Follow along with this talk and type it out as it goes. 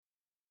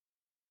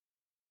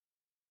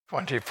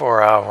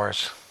24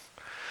 hours,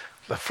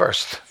 the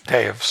first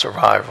day of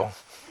survival.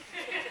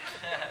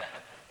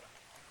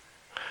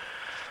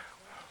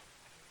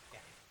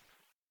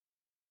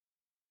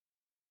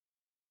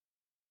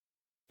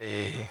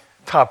 The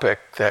topic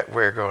that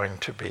we're going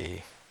to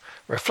be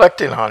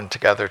reflecting on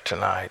together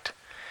tonight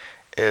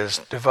is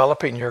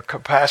developing your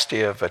capacity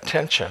of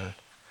attention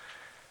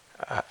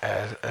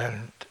as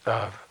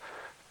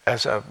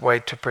a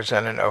way to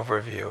present an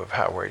overview of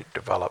how we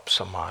develop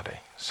samadhi.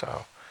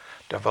 So,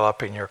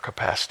 developing your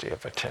capacity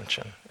of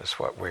attention is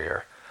what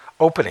we're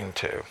opening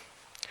to.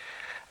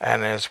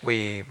 And as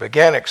we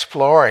begin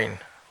exploring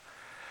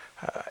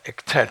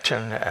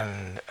attention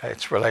and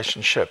its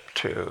relationship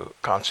to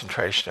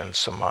concentration and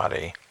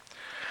samadhi,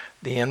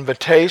 the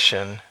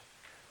invitation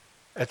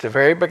at the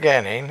very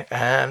beginning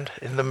and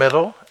in the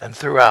middle and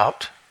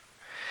throughout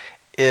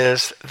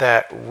is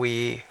that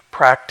we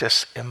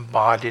practice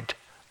embodied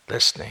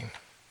listening.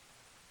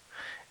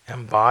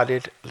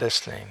 Embodied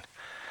listening.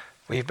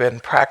 We've been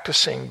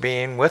practicing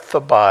being with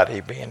the body,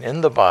 being in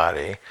the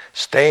body,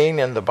 staying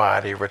in the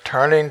body,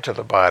 returning to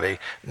the body,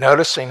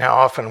 noticing how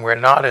often we're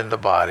not in the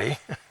body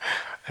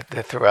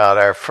throughout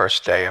our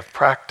first day of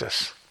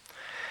practice.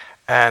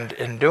 And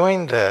in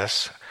doing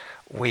this,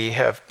 we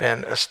have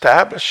been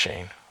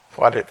establishing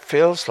what it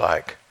feels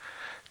like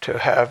to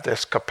have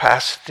this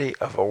capacity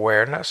of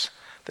awareness,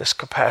 this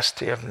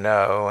capacity of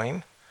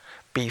knowing,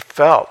 be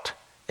felt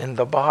in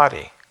the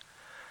body.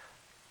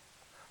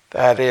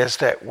 That is,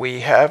 that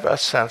we have a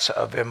sense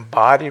of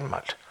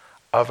embodiment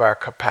of our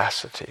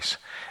capacities.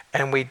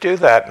 And we do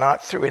that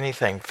not through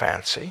anything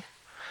fancy,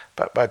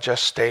 but by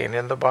just staying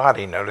in the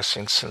body,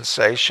 noticing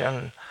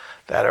sensation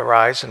that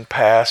arise and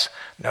pass,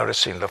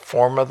 noticing the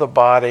form of the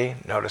body,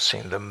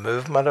 noticing the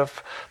movement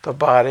of the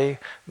body,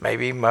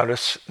 maybe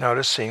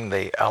noticing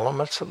the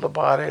elements of the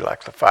body,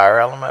 like the fire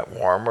element,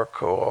 warm or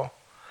cool,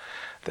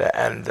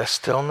 and the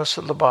stillness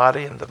of the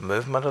body and the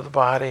movement of the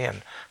body,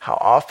 and how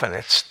often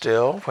it's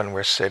still when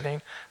we're sitting,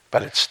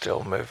 but it's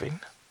still moving.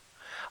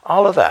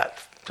 All of that,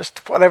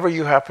 just whatever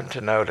you happen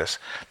to notice,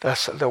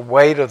 that's the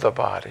weight of the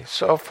body,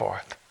 so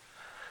forth.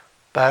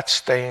 That's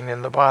staying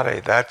in the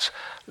body. That's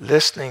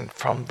listening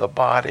from the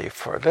body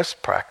for this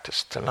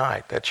practice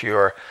tonight, that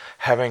you're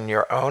having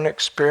your own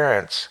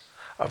experience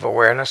of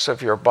awareness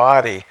of your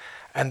body,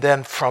 and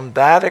then from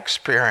that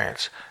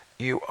experience,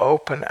 you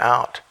open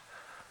out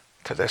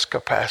to this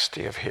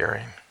capacity of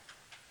hearing.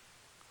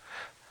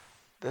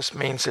 This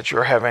means that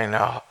you're having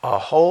a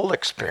whole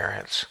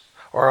experience,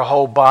 or a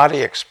whole body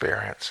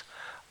experience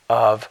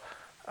of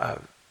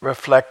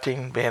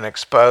reflecting, being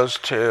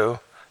exposed to,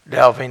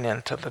 delving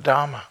into the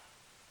Dhamma.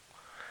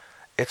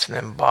 It's an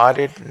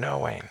embodied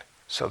knowing.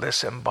 So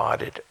this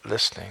embodied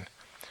listening.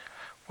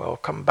 We'll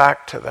come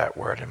back to that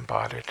word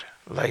embodied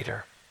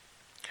later.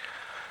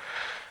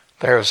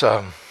 I was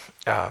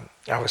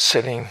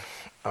sitting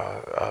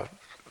up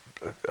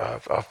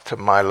to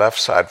my left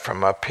side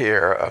from up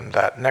here,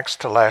 that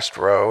next to last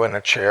row in a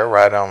chair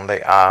right on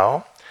the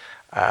aisle.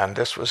 And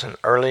this was an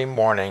early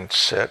morning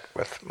sit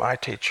with my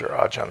teacher,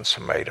 Ajahn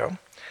Sumedho.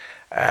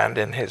 And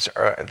in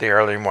the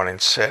early morning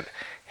sit,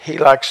 he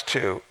likes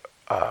to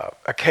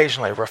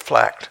occasionally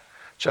reflect.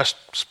 Just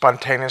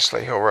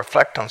spontaneously, he'll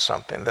reflect on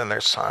something, then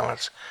there's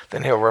silence,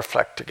 then he'll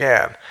reflect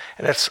again.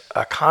 And it's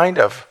a kind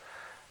of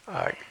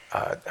a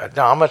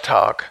Dhamma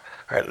talk,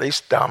 or at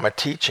least Dhamma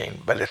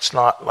teaching, but it's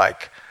not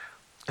like,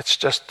 it's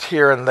just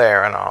here and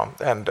there and all.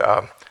 And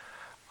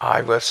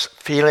I was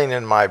feeling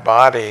in my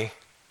body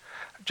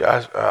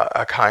just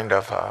a kind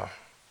of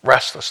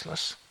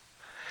restlessness.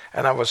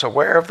 And I was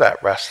aware of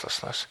that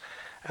restlessness.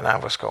 And I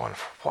was going,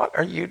 what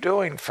are you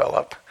doing,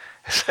 Phillip?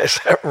 Does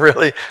that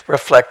really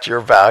reflect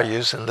your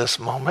values in this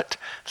moment?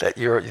 That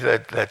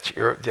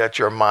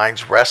your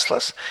mind's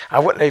restless? I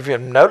wouldn't have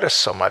even noticed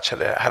so much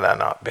had I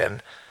not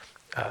been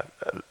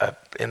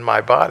in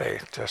my body.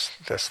 Just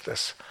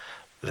this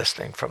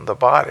listening from the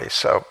body.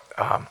 So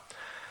I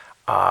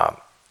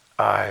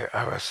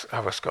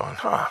was going,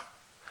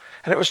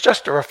 and it was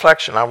just a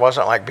reflection. I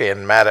wasn't like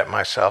being mad at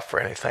myself or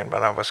anything,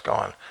 but I was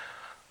going,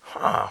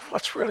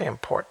 what's really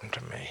important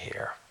to me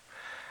here?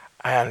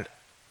 And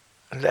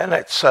then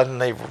it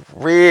suddenly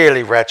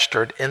really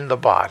registered in the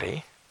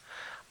body.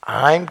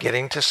 I'm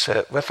getting to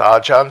sit with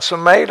Ajahn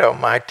Sumedho,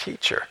 my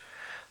teacher.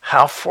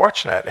 How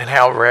fortunate and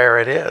how rare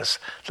it is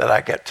that I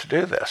get to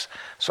do this.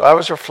 So I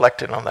was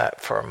reflecting on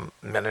that for a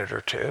minute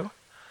or two.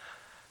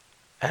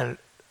 And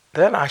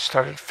then I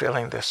started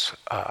feeling this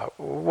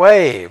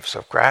waves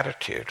of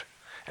gratitude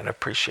and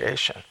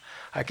appreciation.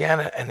 Again,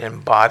 an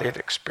embodied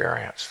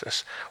experience,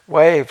 this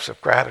waves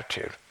of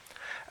gratitude.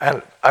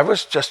 And I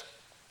was just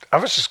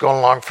going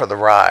along for the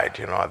ride,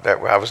 that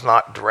I was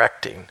not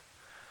directing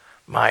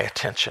my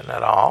attention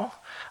at all.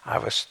 I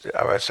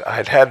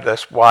had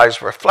this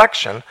wise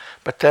reflection,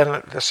 but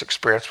then this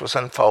experience was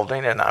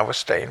unfolding, and I was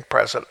staying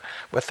present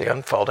with the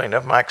unfolding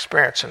of my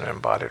experience in an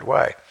embodied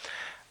way.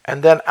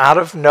 And then out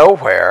of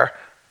nowhere,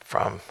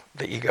 from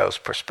the ego's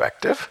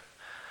perspective,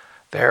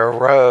 there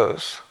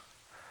arose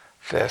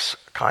this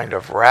kind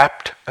of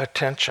rapt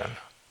attention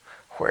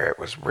where it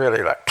was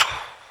really like,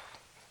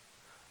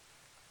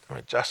 I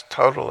mean, just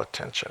total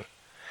attention.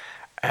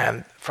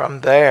 And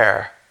from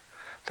there,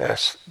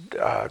 this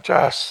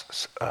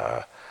just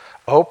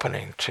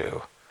opening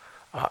to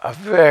a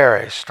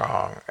very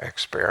strong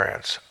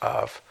experience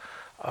of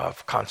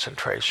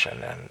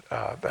concentration, and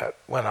that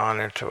went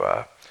on into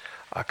a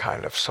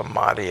kind of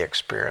samadhi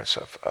experience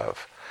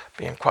of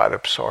being quite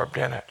absorbed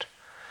in it.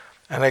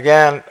 And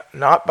again,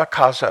 not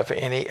because of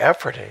any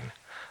efforting,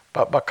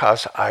 but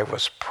because I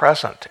was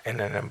present in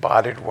an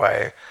embodied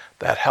way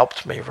that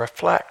helped me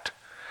reflect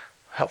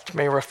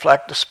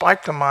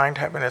despite the mind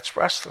having its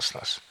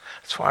restlessness.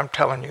 That's why I'm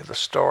telling you the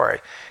story,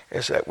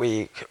 is that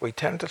we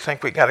tend to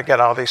think we got to get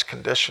all these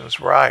conditions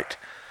right.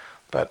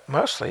 But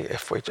mostly,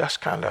 if we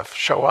just kind of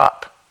show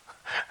up,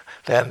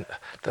 then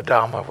the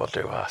Dhamma will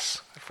do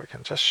us. If we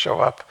can just show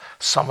up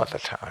some of the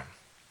time.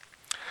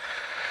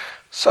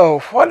 So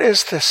what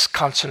is this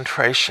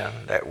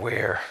concentration that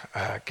we're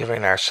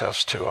giving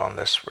ourselves to on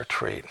this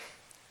retreat?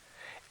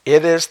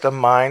 It is the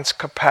mind's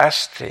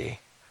capacity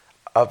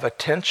of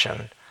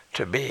attention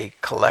to be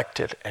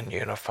collected and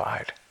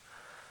unified.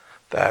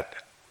 That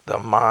the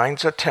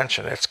mind's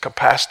attention, its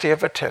capacity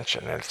of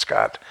attention, and it's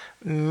got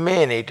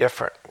many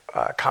different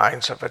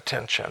kinds of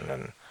attention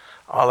and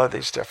all of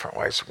these different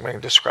ways. We can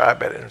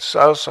describe it in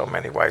so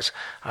many ways.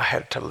 I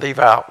had to leave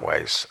out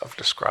ways of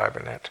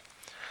describing it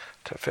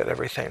to fit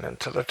everything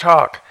into the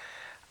talk.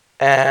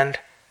 And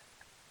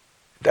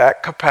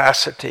that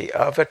capacity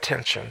of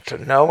attention to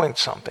knowing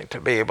something,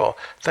 to be able,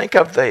 think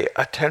of the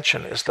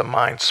attention as the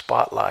mind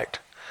spotlight.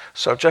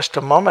 So just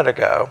a moment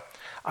ago,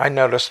 I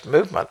noticed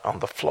movement on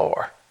the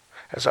floor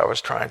as I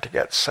was trying to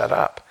get set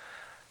up.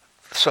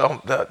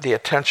 So the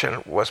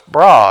attention was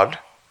broad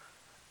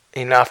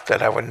enough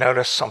that I would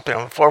notice something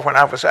on the floor when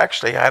I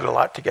had a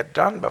lot to get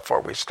done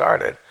before we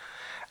started.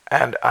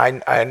 And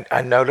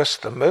I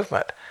noticed the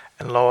movement,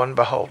 and lo and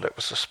behold, it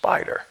was a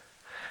spider.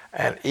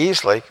 And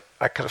easily,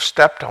 I could have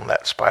stepped on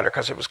that spider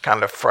because it was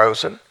kind of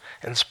frozen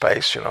in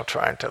space,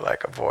 trying to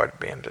avoid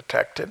being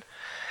detected.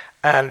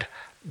 And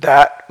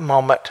that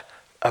moment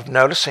of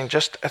noticing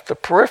just at the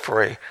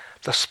periphery,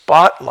 the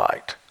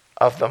spotlight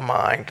of the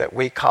mind that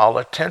we call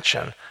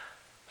attention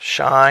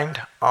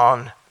shined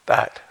on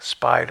that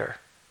spider.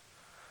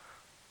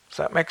 Does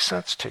that make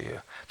sense to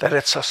you? That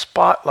it's a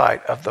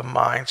spotlight of the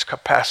mind's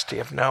capacity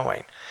of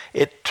knowing.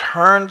 It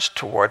turns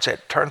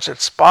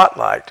its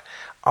spotlight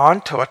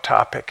onto a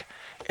topic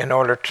in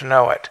order to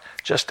know it.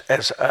 Just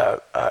as,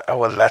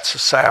 well, that's a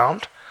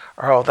sound,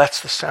 or, oh,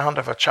 that's the sound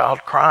of a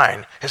child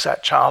crying. Is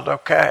that child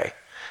okay?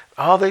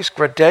 All these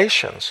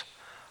gradations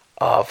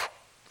of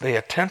the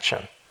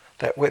attention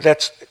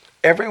that's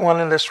everyone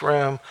in this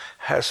room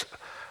has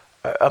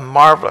a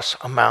marvelous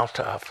amount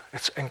of.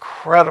 It's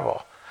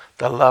incredible,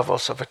 the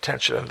levels of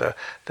attention and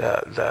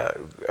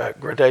the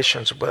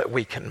gradations that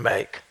we can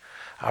make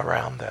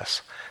around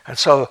this. And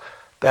so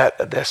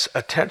that this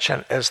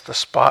attention is the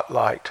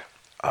spotlight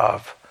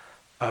of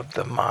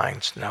the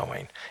mind's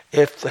knowing.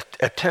 If the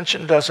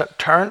attention doesn't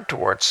turn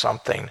towards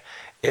something,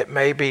 it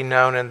may be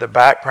known in the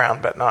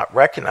background but not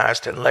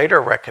recognized and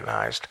later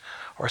recognized,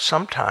 or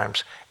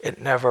sometimes it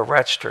never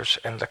registers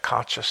in the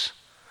conscious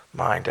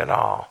mind at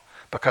all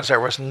because there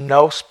was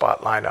no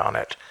spotlight on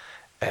it.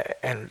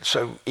 And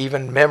so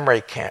even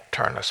memory can't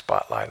turn a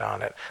spotlight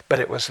on it, but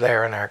it was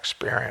there in our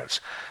experience.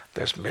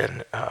 There's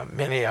been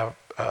many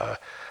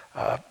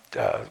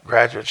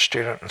graduate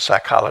student in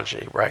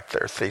psychology write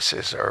their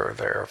thesis or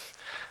their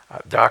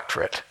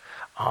doctorate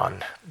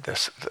on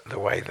this, the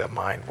way the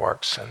mind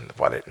works and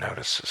what it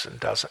notices and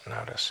doesn't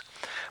notice.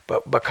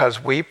 But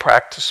because we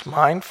practice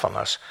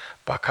mindfulness,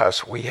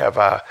 because we have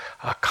a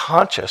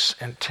conscious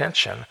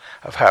intention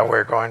of how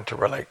we're going to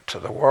relate to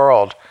the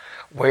world,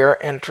 we're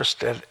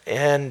interested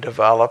in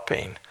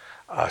developing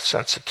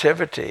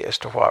sensitivity as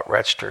to what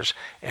registers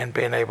and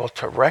being able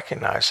to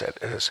recognize it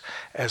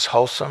as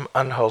wholesome,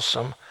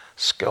 unwholesome,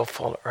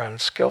 skillful, or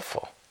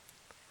unskillful.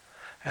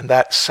 And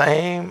that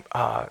same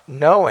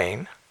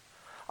knowing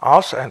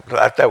also, and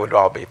that would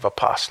all be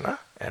vipassana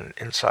and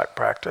insight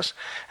practice,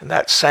 and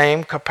that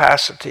same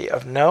capacity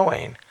of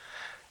knowing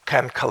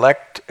can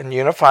collect and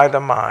unify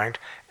the mind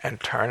and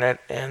turn it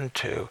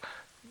into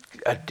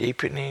a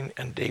deepening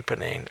and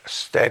deepening,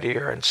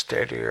 steadier and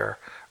steadier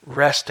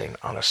resting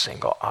on a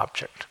single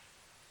object.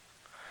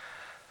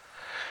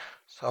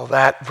 So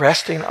that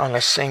resting on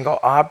a single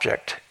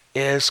object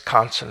is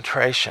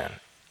concentration.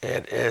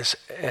 It is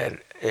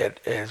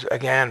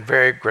again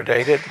very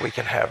gradated. We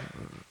can have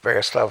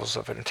various levels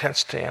of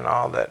intensity and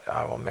all that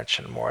I will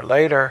mention more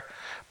later,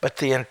 but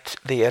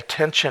the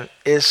attention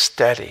is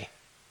steady.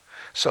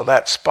 So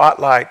that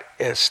spotlight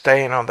is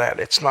staying on that.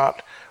 It's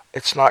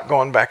not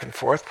going back and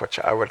forth, which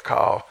I would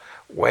call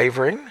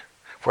wavering,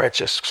 where it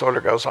just sort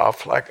of goes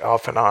off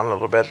and on a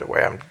little bit, the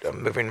way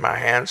I'm moving my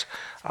hands,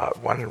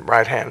 one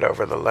right hand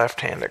over the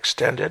left hand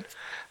extended.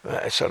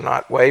 So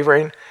not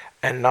wavering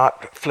and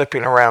not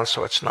flipping around,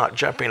 so it's not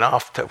jumping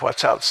off to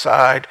what's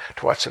outside,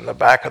 to what's in the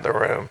back of the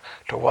room,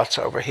 to what's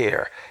over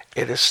here.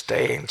 It is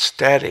staying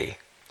steady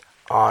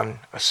on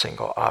a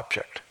single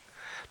object.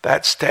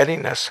 That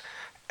steadiness,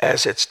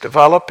 as it's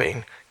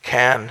developing,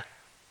 can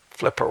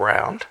flip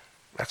around.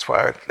 That's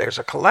why there's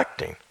a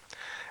collecting.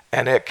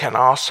 And it can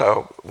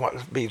also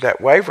be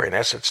that wavering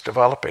as it's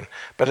developing.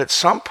 But at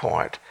some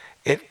point,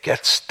 it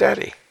gets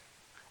steady.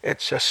 It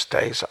just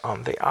stays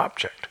on the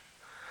object.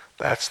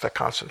 That's the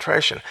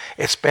concentration.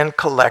 It's been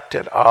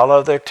collected. All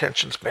of the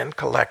attention's been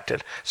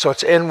collected. So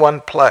it's in one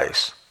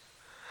place.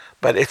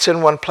 But it's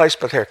in one place,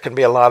 but there can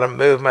be a lot of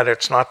movement.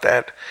 It's not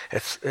that,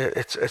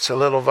 it's a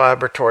little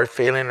vibratory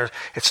feeling. Or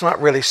it's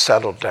not really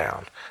settled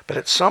down. But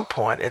at some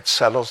point, it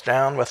settles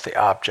down with the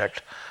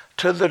object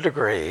to the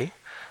degree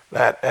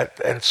that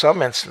in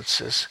some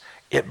instances,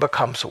 it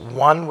becomes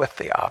one with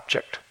the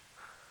object,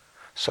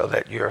 so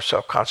that you're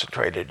so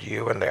concentrated,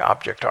 you and the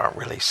object aren't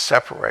really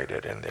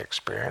separated in the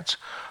experience,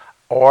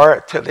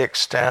 or to the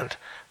extent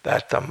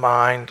that the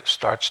mind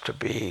starts to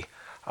be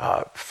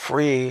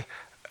free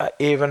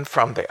even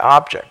from the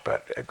object,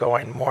 but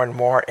going more and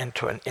more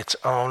into its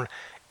own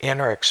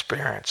inner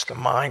experience, the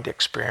mind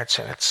experience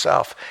in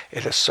itself.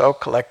 It is so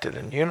collected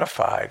and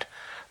unified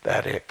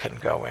that it can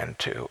go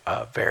into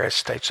various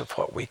states of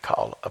what we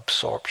call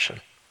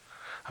absorption.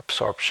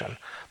 Absorption.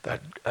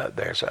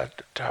 There's a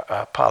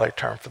Pali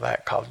term for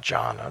that called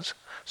jhanas.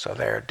 So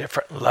there are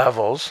different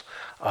levels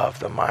of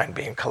the mind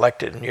being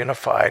collected and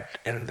unified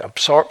in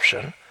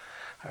absorption.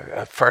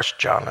 First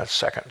jhana,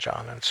 second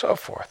jhana, and so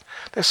forth.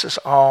 This is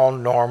all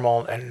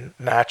normal and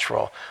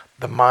natural.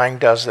 The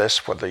mind does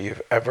this whether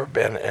you've ever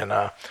been in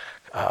a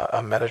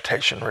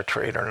meditation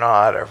retreat or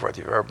not, or whether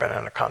you've ever been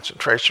in a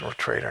concentration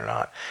retreat or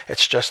not.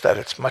 It's just that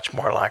it's much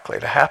more likely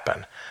to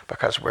happen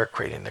because we're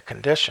creating the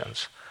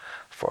conditions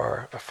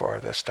for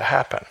this to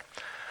happen.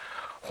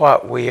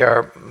 What we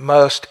are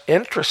most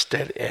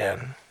interested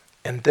in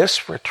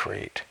this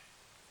retreat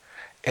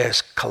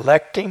is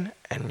collecting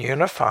and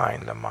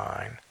unifying the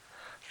mind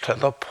to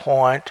the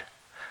point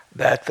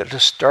that the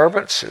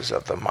disturbances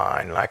of the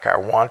mind, like our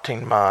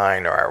wanting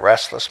mind or our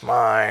restless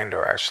mind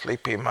or our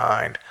sleepy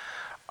mind,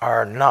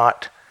 are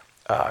not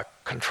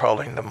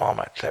controlling the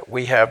moment. That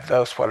we have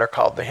those what are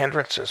called the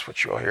hindrances,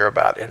 which you'll hear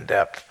about in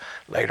depth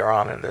later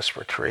on in this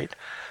retreat,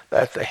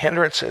 that the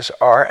hindrances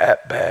are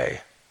at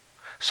bay.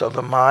 So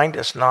the mind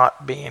is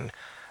not being,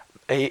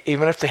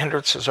 even if the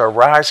hindrances are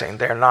rising,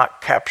 they're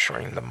not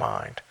capturing the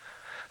mind.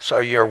 So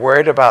you're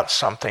worried about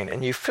something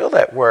and you feel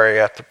that worry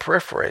at the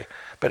periphery,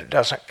 but it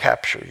doesn't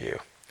capture you.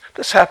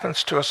 This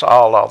happens to us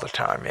all the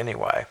time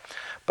anyway,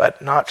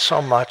 but not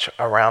so much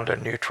around a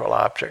neutral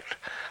object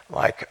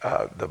like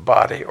the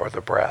body or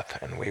the breath,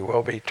 and we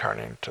will be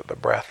turning to the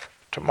breath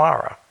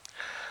tomorrow.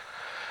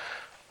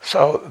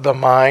 So the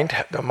mind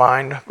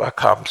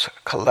becomes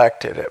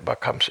collected, it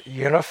becomes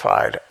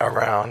unified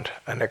around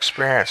an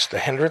experience. The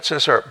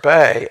hindrances are at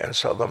bay, and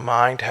so the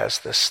mind has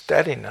this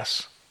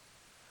steadiness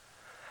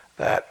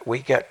that we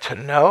get to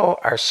know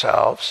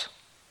ourselves.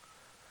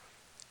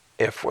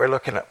 If we're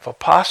looking at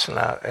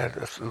Vipassana,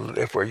 and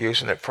if we're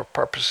using it for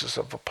purposes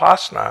of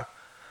Vipassana,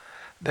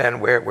 then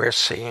we're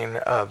seeing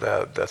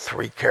the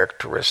three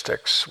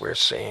characteristics. We're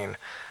seeing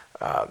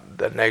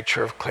the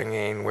nature of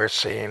clinging. We're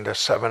seeing the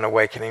 7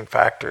 awakening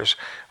factors.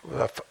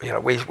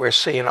 We're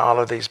seeing all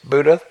of these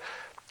Buddha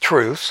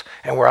truths,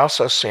 and we're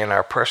also seeing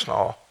our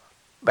personal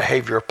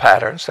behavior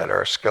patterns that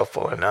are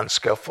skillful and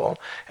unskillful,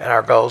 and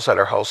our goals that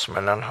are wholesome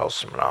and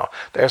unwholesome and all.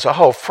 There's a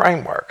whole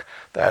framework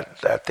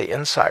that the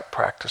insight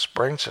practice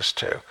brings us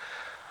to.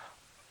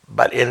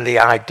 But in the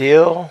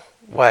ideal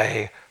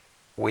way,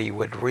 we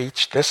would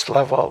reach this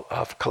level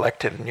of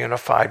collected and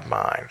unified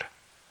mind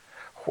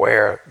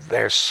where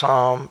there's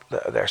some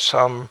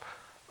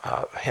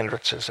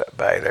hindrances at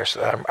bay.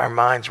 Our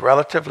mind's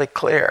relatively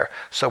clear,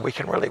 so we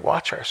can really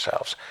watch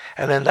ourselves.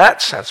 And in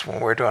that sense, when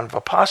we're doing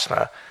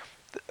Vipassana,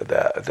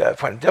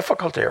 when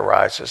difficulty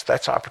arises,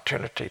 that's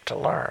opportunity to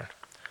learn.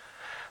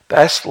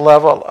 This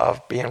level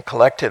of being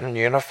collected and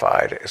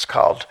unified is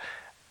called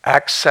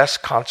access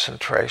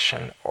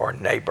concentration or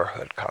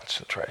neighborhood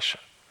concentration.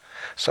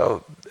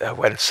 So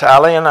when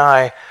Sally and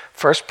I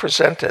first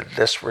presented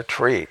this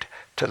retreat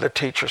to the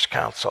Teachers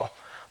Council,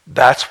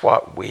 that's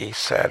what we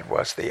said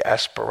was the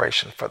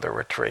aspiration for the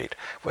retreat,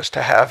 was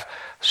to have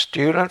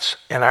students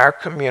in our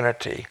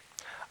community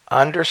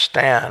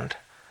understand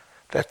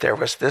that there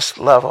was this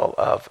level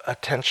of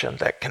attention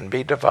that can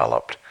be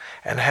developed,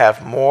 and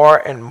have more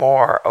and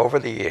more over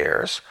the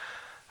years,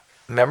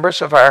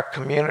 members of our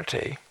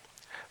community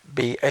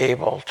be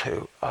able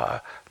to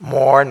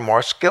more and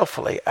more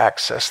skillfully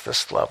access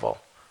this level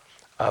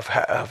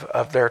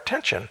of their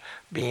attention,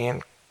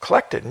 being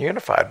collected and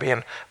unified,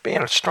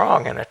 being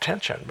strong in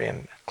attention,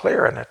 being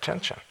clear in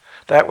attention.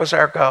 That was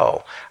our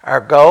goal.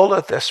 Our goal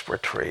of this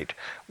retreat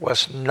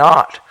was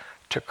not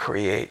to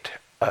create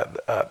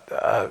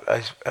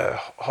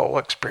whole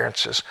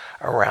experiences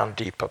around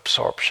deep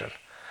absorption.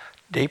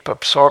 Deep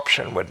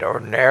absorption would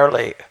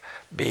ordinarily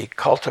be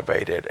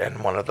cultivated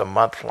in one of the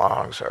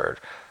month-longs or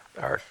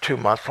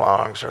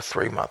 2-month-longs or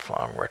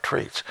 3-month-long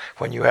retreats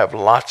when you have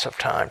lots of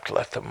time to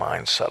let the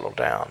mind settle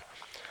down.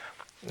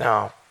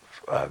 Now,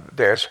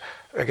 there's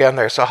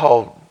a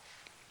whole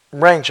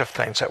range of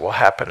things that will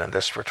happen in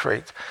this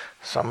retreat.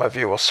 Some of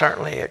you will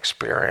certainly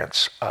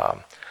experience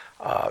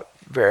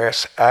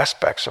various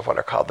aspects of what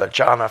are called the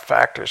jhana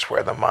factors,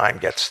 where the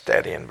mind gets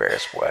steady in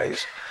various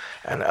ways,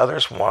 and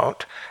others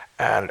won't.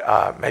 And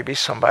maybe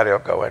somebody will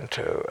go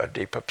into a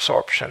deep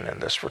absorption in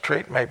this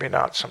retreat, maybe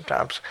not.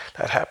 Sometimes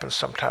that happens,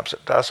 sometimes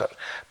it doesn't.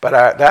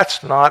 But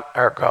that's not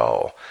our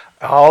goal.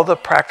 All the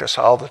practice,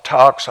 all the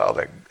talks, all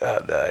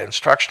the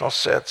instructional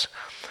sits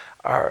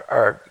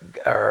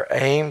are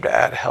aimed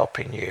at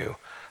helping you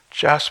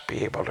just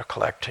be able to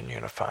collect and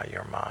unify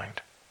your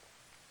mind.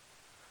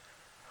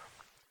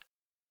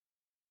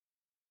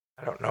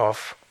 I don't know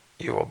if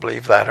you will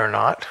believe that or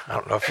not. I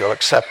don't know if you'll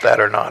accept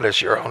that or not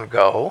as your own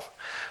goal,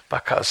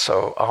 because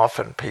so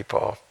often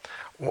people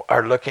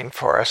are looking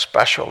for a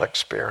special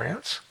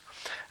experience,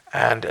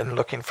 and in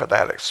looking for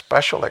that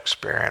special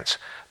experience,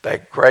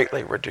 they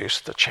greatly reduce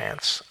the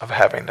chance of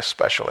having a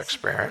special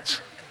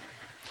experience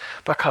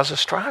because of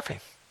striving.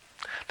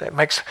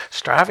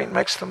 Striving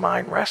makes the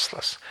mind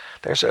restless.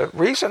 There's a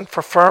reason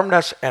for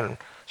firmness and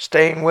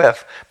staying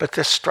with, but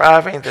this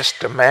striving, this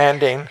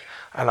demanding,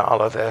 and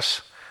all of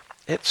this,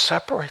 it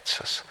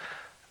separates us.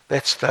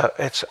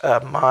 It's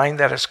a mind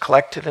that is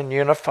collected and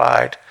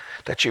unified,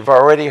 that you've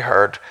already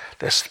heard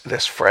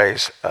this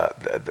phrase,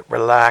 the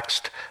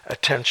relaxed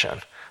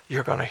attention.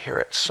 You're going to hear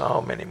it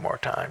so many more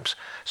times.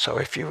 So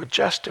if you would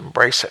just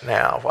embrace it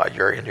now while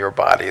you're in your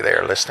body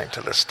there listening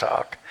to this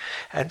talk,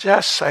 and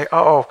just say,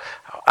 oh,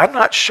 I'm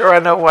not sure I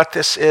know what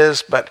this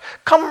is, but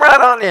come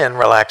right on in,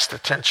 relaxed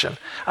attention.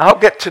 I'll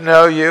get to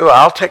know you.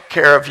 I'll take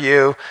care of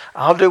you.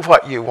 I'll do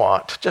what you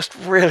want. Just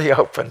really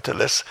open to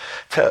this,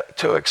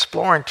 to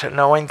exploring, to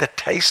knowing the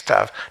taste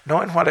of,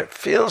 knowing what it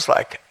feels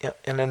like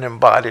in an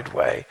embodied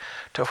way,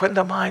 to when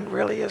the mind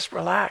really is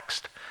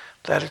relaxed.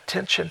 That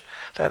attention,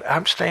 that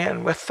I'm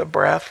staying with the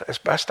breath as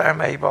best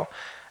I'm able.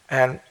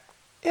 And,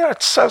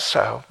 it's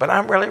so-so, but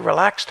I'm really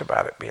relaxed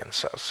about it being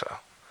so-so.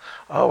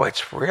 Oh,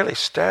 it's really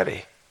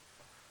steady.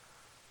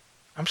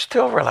 I'm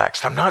still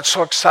relaxed. I'm not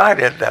so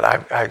excited that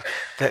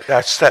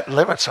I set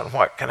limits on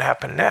what can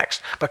happen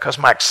next, because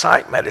my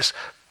excitement is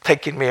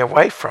taking me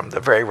away from the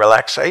very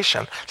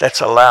relaxation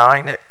that's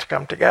allowing it to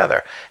come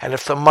together. And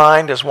if the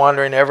mind is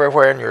wandering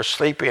everywhere and you're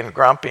sleepy and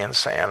grumpy and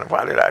saying,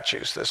 why did I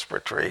choose this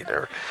retreat?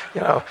 Or,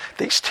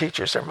 these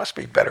teachers, there must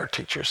be better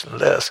teachers than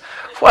this.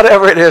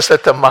 Whatever it is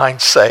that the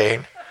mind's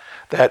saying,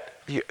 that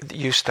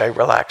you stay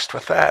relaxed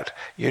with that.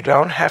 You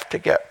don't have to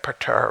get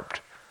perturbed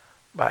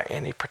by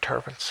any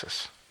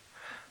perturbances,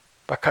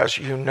 because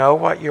you know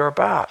what you're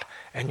about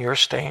and you're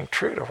staying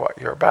true to what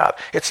you're about.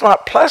 It's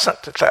not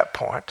pleasant at that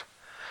point,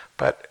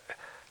 but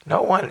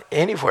no one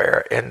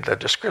anywhere in the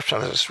description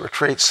of this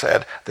retreat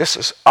said, this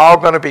is all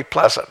going to be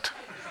pleasant.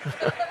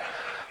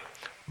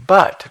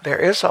 But there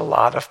is a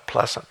lot of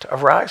pleasant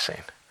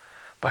arising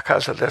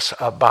because of this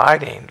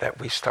abiding that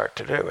we start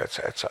to do. It's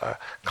a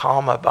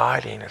calm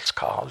abiding, it's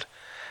called.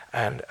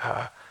 And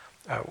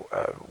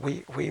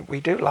we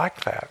do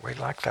like that. We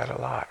like that a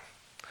lot.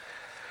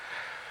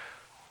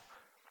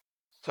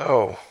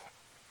 So,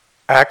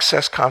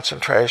 access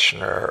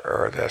concentration,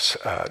 or this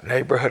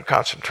neighborhood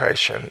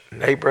concentration.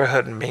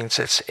 Neighborhood means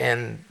it's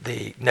in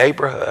the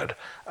neighborhood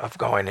of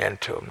going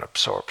into an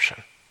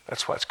absorption.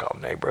 That's what's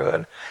called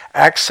neighborhood.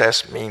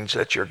 Access means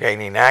that you're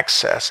gaining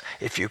access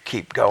if you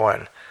keep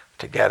going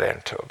to get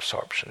into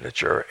absorption.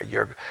 That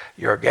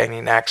you're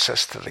gaining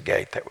access to the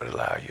gate that would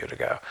allow you to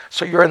go.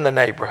 So you're in the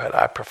neighborhood.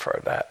 I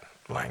prefer that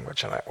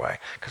language in that way,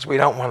 because we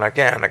don't want to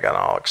get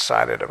all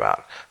excited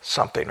about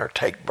something, or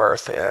take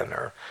birth in,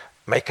 or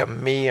make a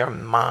me or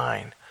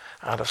mine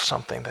out of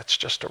something that's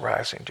just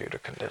arising due to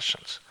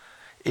conditions.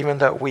 Even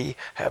though we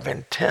have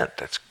intent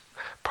that's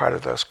part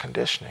of those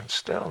conditionings,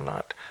 still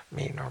not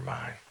me nor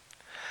mine.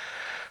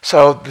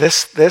 So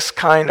this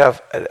kind of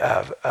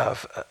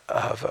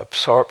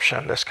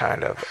absorption, this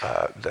kind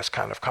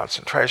of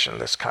concentration,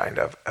 this kind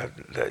of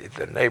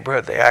the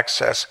neighborhood, the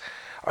access,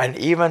 and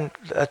even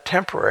a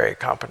temporary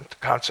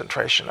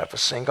concentration of a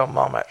single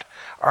moment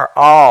are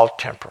all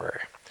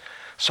temporary.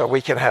 So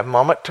we can have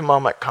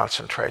moment-to-moment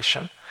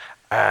concentration,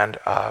 and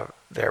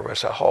there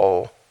was a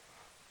whole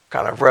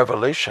kind of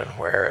revolution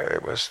where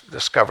it was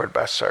discovered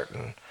by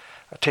certain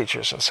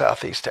teachers in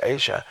Southeast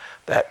Asia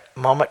that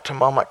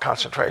moment-to-moment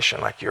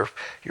concentration, like you're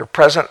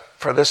present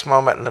for this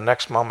moment and the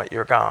next moment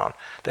you're gone,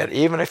 that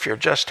even if you're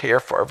just here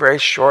for a very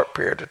short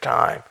period of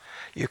time,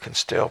 you can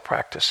still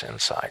practice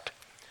insight.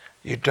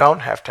 You don't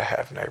have to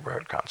have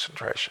neighborhood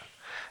concentration.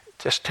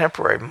 Just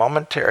temporary,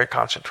 momentary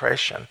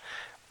concentration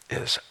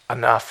is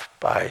enough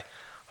by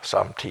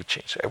some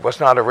teachings. It was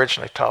not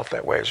originally taught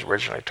that way. It was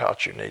originally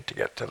taught you need to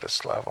get to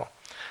this level.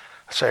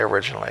 I say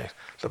originally,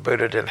 the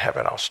Buddha didn't have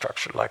it all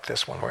structured like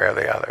this one way or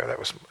the other. That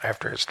was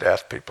after his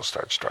death, people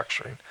started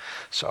structuring.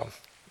 So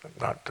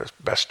not the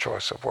best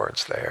choice of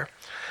words there.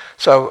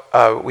 So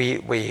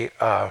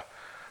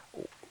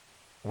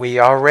we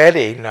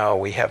already know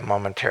we have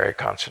momentary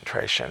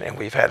concentration, and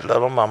we've had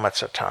little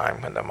moments of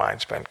time when the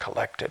mind's been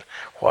collected.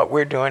 What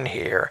we're doing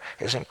here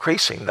is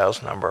increasing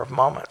those number of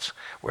moments.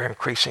 We're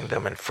increasing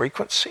them in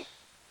frequency.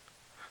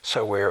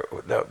 So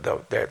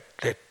the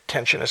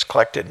attention is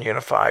collected and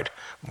unified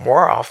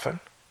more often.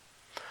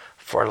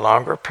 for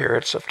longer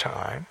periods of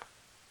time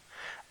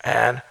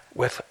and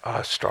with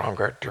a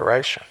stronger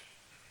duration.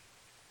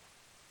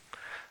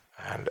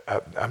 And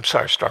I'm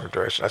sorry, stronger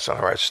duration, that's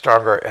not right.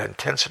 Stronger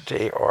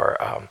intensity or,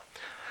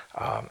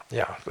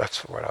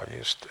 that's the word I'll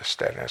use,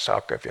 steadiness.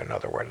 I'll give you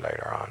another word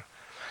later on.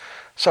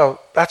 So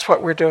that's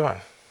what we're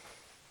doing.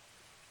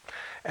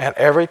 And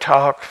every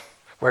talk,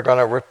 we're going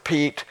to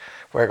repeat,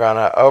 we're going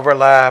to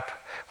overlap,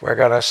 we're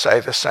going to say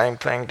the same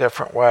thing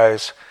different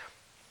ways.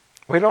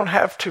 We don't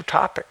have two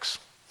topics.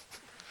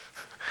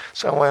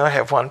 So we only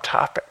have one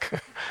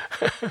topic.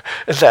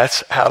 And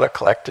that's how to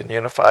collect and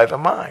unify the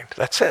mind.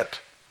 That's it.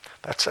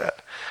 That's it.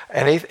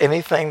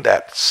 Anything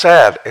that's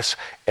said is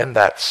in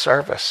that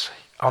service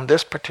on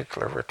this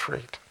particular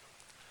retreat.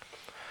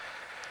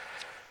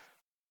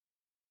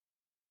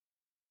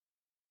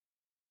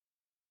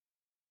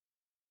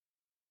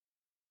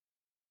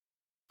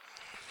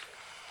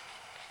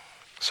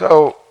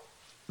 So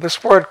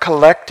this word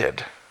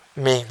collected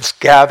means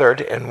gathered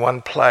in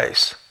one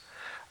place.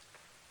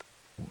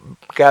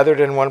 Gathered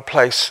in one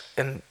place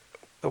in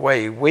the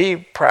way we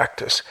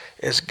practice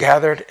is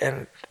gathered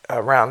in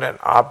around an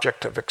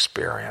object of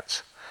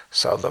experience.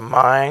 So the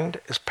mind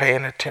is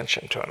paying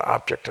attention to an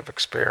object of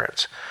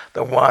experience.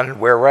 The one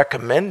we're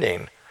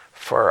recommending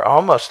for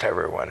almost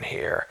everyone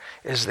here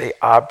is the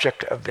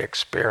object of the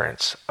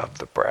experience of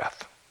the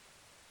breath.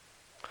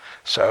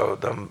 So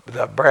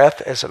the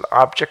breath is an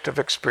object of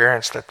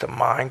experience that the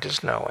mind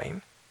is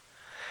knowing,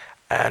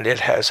 and it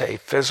has a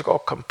physical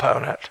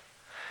component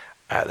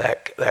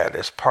that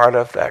is part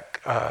of that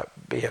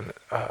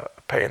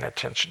paying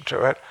attention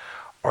to it,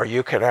 or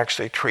you can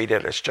actually treat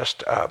it as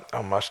just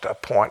almost a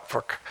point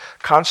for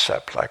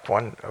concept, like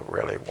one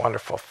really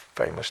wonderful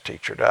famous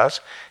teacher does.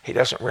 He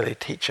doesn't really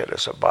teach it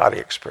as a body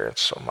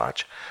experience so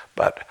much,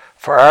 but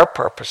for our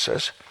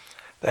purposes,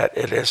 that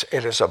it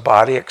is a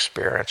body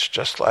experience,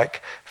 just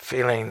like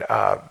feeling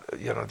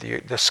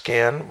the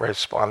skin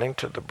responding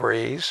to the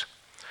breeze,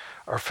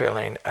 or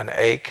feeling an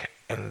ache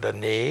in the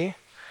knee.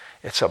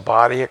 It's a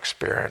body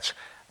experience,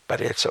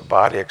 but it's a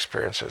body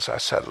experience, as I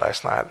said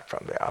last night,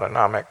 from the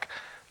autonomic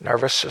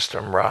nervous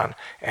system run,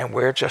 and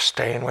we're just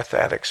staying with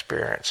that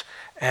experience,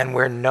 and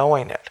we're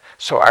knowing it.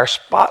 So our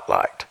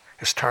spotlight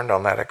is turned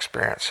on that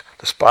experience.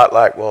 The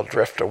spotlight will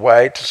drift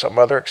away to some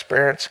other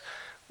experience.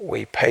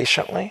 We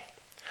patiently,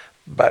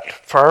 but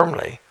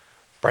firmly,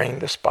 bring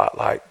the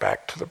spotlight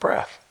back to the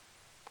breath.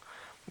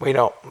 We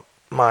don't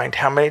mind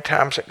how many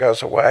times it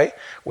goes away.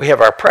 We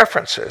have our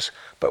preferences,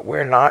 but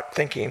we're not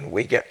thinking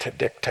we get to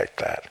dictate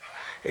that.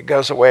 It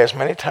goes away as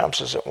many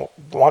times as it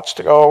wants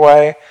to go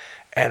away,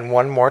 and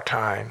one more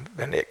time,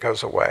 then it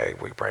goes away.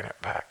 We bring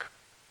it back.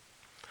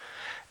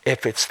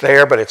 If it's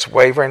there, but it's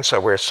wavering, so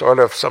we're sort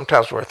of,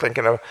 sometimes we're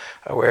thinking of,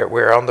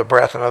 we're on the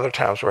breath, and other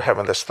times we're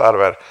having this thought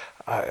about,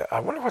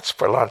 I wonder what's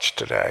for lunch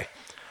today.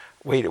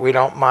 We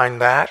don't mind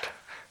that.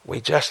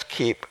 We just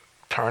keep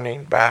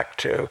turning back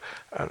to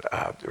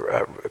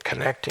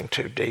connecting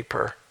to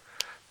deeper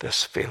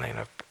this feeling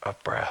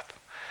of breath.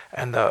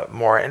 And the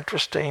more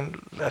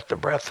interesting that the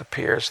breath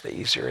appears, the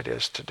easier it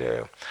is to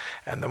do.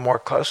 And the more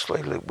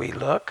closely we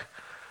look,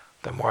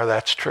 the more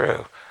that's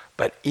true.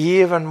 But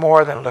even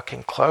more than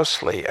looking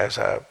closely as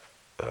a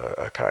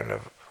kind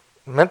of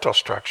mental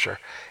structure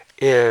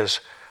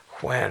is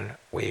when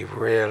we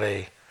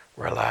really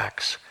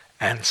relax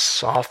and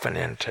soften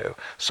into.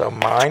 So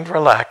mind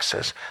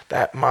relaxes.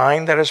 That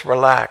mind that is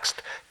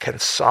relaxed can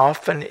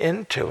soften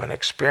into an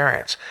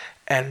experience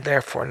and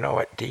therefore know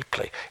it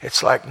deeply.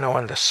 It's like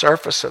knowing the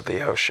surface of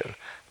the ocean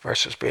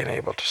versus being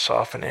able to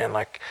soften in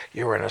like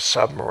you were in a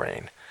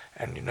submarine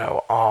and you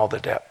know all the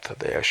depth of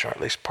the ocean, or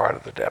at least part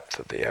of the depth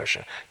of the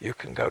ocean. You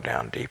can go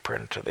down deeper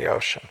into the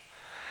ocean.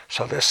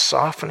 So this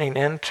softening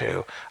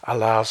into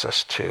allows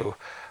us to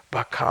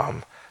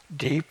become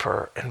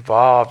deeper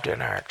involved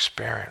in our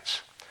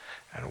experience.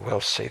 And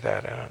we'll see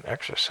that in an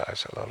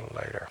exercise a little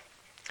later.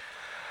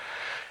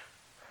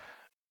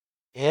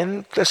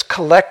 In this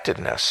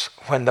collectedness,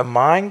 when the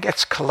mind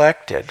gets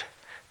collected,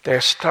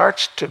 there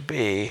starts to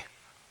be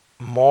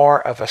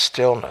more of a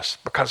stillness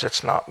because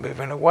it's not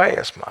moving away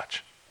as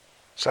much.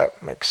 Does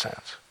that make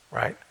sense,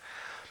 right?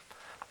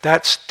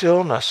 That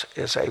stillness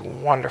is a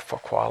wonderful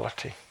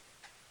quality.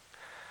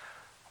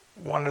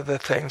 One of the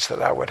things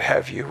that I would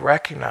have you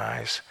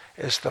recognize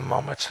is the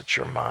moments that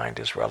your mind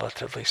is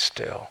relatively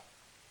still.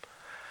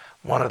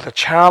 One of the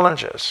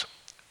challenges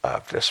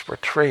of this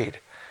retreat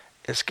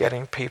is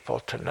getting people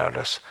to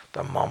notice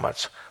the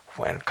moments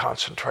when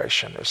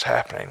concentration is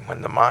happening,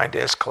 when the mind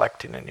is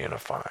collecting and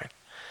unifying.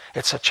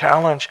 It's a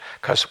challenge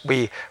because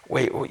we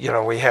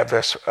have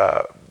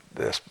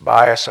this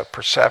bias of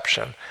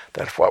perception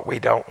that what we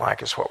don't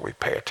like is what we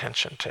pay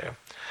attention to.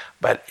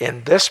 But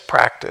in this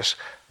practice,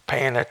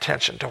 paying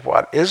attention to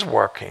what is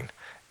working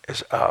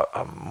is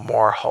a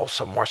more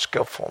wholesome, more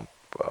skillful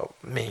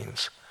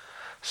means.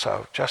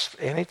 So just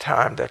any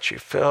time that you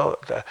feel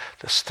the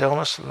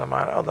stillness of the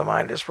mind, the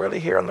mind is really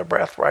here on the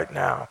breath right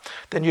now,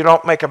 then you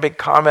don't make a big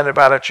comment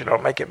about it, you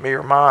don't make it me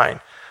or mine,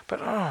 but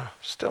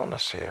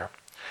stillness here.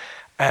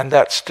 And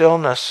that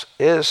stillness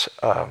is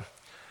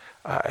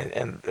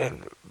In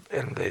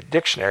the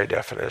dictionary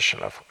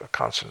definition of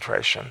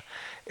concentration,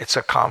 it's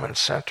a common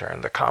center,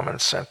 and the common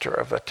center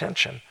of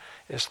attention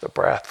is the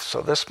breath.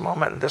 So this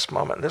moment and this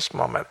moment and this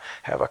moment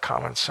have a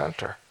common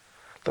center,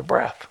 the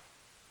breath.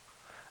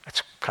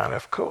 It's kind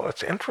of cool.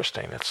 It's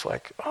interesting. It's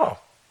like, oh,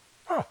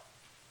 huh.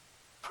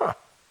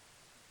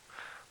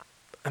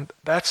 And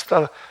that's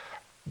the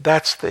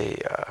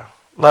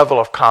level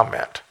of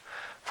comment.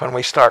 When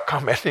we start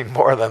commenting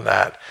more than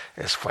that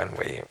is when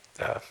we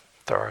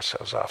throw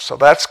ourselves off. So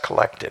that's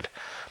collected.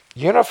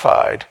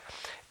 Unified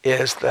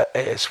is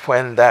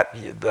when that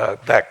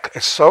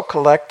is so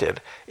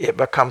collected, it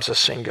becomes a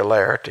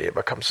singularity. It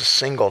becomes a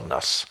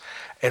singleness.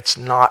 It's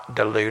not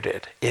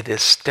diluted. It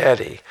is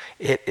steady.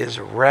 It is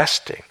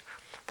resting.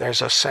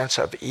 There's a sense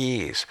of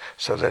ease,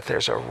 so that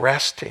there's a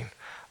resting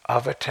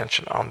of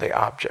attention on the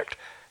object.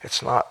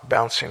 It's not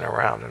bouncing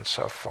around and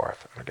so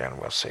forth. Again,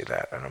 we'll see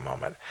that in a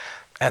moment.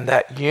 And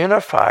that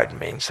unified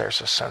means there's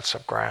a sense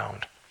of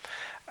ground.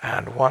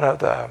 And one of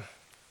the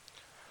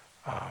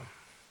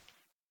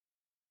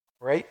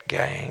great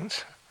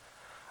gains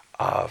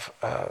of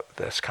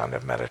this kind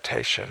of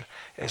meditation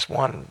is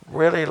one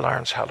really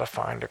learns how to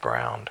find a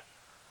ground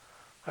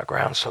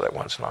so that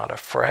one's not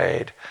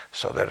afraid,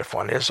 so that if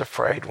one is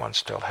afraid, one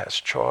still has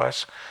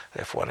choice.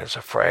 If one is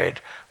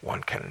afraid,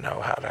 one can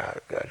know how to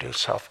do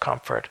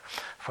self-comfort.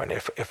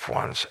 If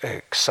one's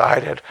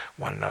excited,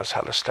 one knows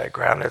how to stay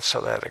grounded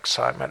so that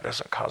excitement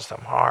doesn't cause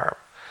them harm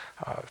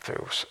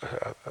through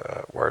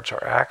words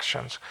or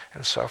actions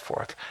and so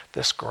forth.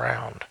 This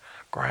ground,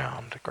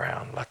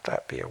 let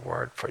that be a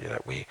word for you,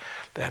 that we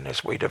then,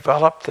 as we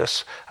develop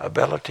this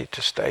ability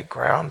to stay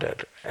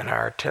grounded in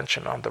our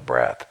attention on the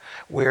breath,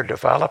 we're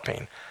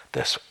developing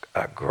this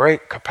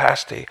great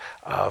capacity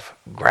of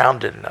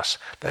groundedness,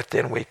 that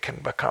then we can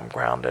become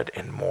grounded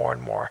in more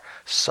and more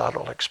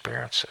subtle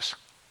experiences.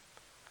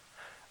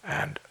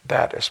 And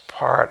that is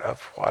part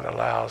of what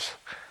allows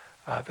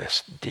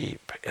this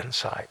deep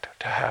insight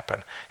to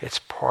happen. It's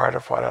part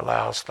of what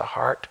allows the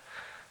heart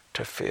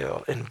to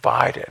feel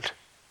invited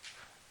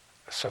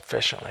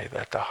sufficiently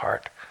that the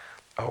heart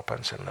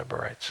opens and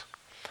liberates.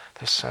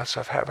 This sense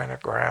of having a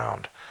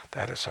ground,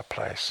 that is a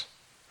place.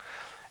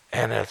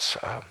 And it's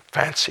a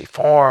fancy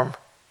form.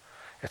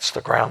 It's the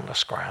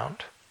groundless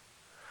ground,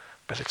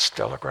 but it's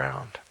still a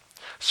ground.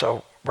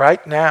 So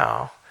right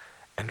now,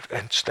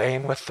 and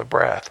staying with the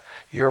breath,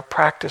 you're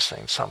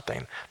practicing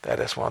something that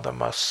is one of the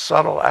most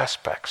subtle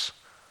aspects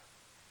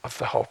of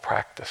the whole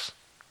practice.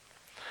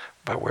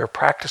 But we're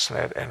practicing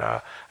it in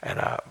a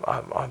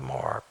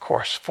more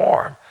coarse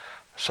form,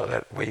 so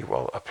that we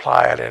will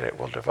apply it and it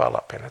will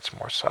develop in its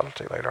more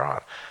subtlety later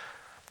on.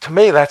 To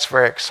me, that's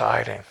very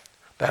exciting.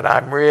 That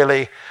I'm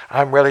really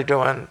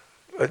doing.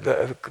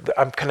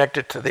 I'm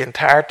connected to the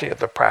entirety of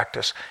the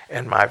practice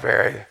in my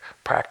very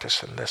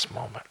practice in this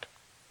moment.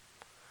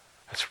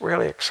 It's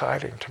really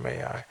exciting to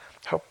me. I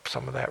hope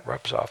some of that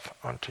rubs off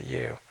onto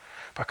you,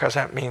 because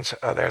that means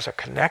there's a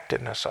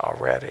connectedness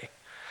already.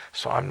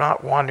 So I'm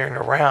not wandering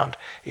around,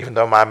 even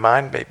though my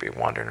mind may be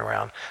wandering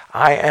around.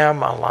 I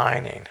am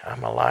aligning.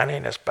 I'm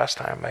aligning as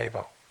best I'm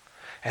able.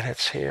 And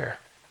it's here,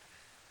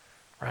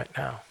 right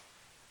now.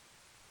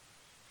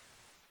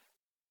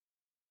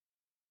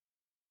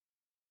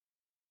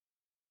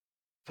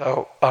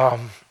 So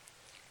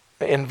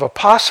in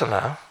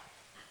Vipassana,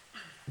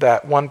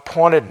 that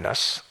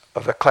one-pointedness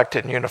of the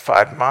collected and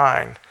unified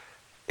mind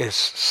is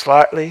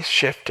slightly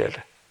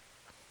shifted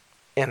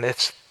in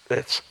its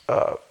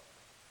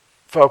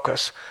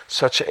focus,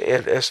 such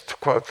it is, to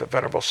quote the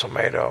Venerable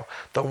Samadhi,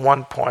 the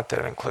one point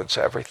that includes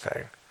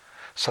everything.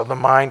 So the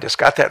mind has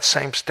got that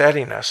same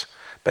steadiness,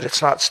 but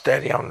it's not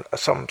steady on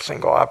some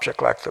single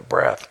object like the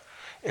breath.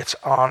 It's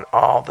on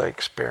all the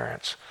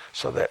experience,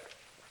 so that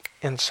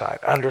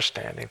insight,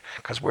 understanding,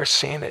 because we're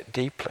seeing it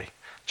deeply,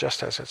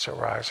 just as it's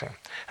arising.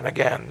 And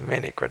again,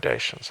 many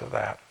gradations of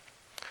that.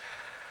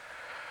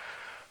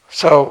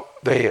 So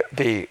the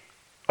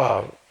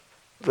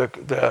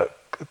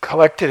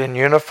collected and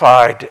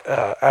unified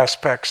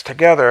aspects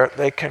together,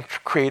 they can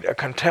create a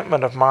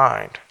contentment of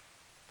mind.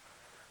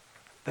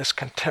 This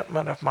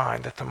contentment of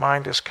mind, that the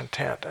mind is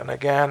content. And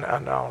again,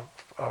 and I'll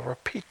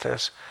repeat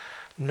this,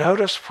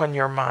 notice when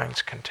your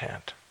mind's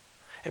content.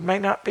 It may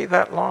not be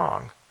that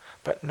long,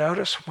 but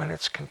notice when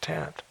it's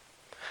content.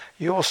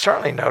 You will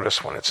certainly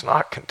notice when it's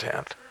not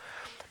content.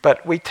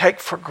 But we take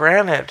for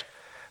granted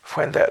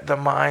when the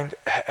mind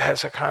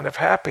has a kind of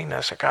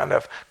happiness, a kind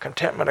of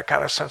contentment, a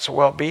kind of sense of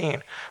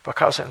well-being,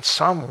 because in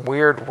some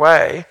weird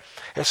way,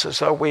 it's as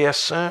though we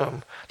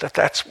assume that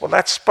that's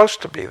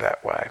supposed to be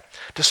that way,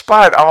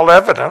 despite all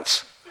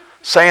evidence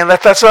saying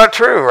that that's not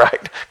true,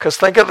 right? Because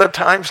think of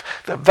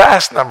the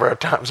vast number of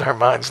times our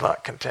mind's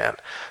not content.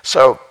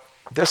 So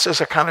this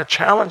is a kind of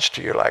challenge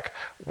to you, like,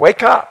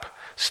 wake up,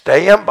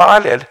 stay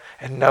embodied,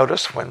 and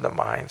notice when the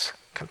mind's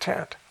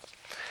content.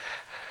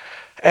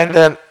 And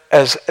then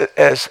as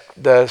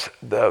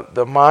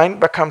the mind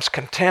becomes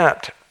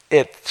content,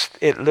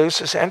 it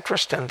loses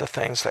interest in the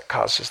things that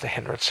causes the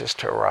hindrances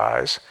to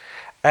arise,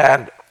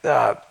 and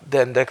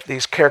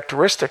these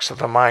characteristics of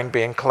the mind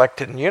being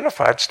collected and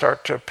unified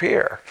start to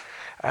appear.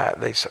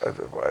 These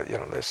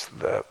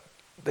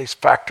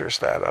factors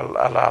that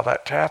allow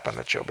that to happen,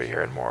 that you'll be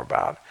hearing more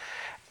about.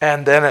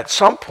 And then at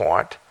some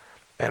point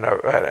in a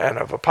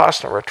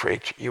Vipassana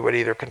retreat, you would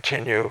either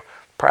continue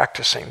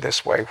practicing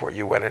this way where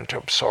you went into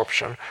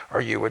absorption,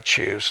 or you would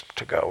choose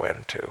to go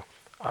into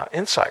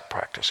insight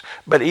practice.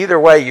 But either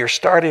way, you're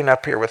starting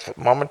up here with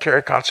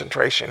momentary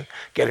concentration,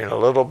 getting a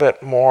little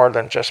bit more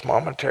than just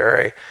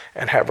momentary,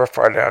 and however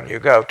far down you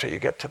go till you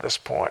get to this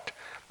point,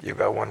 you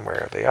go one way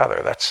or the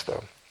other. That's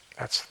the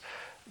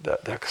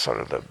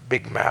sort of the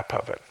big map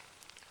of it.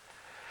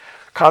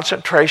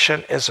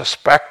 Concentration is a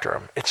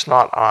spectrum. It's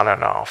not on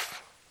and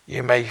off.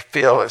 You may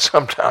feel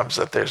sometimes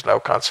that there's no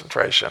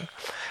concentration,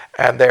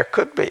 and there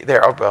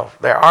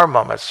are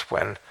moments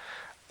when,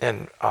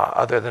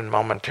 other than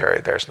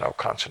momentary, there's no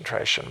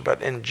concentration.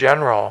 But in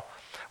general,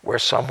 we're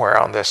somewhere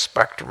on this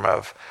spectrum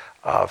of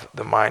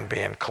the mind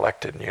being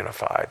collected and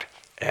unified,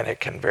 and it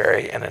can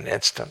vary in an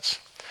instance.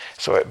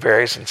 So it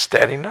varies in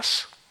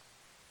steadiness,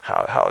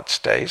 how it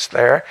stays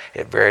there.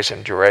 It varies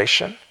in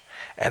duration,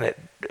 and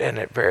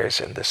it varies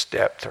in this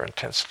depth or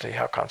intensity,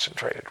 how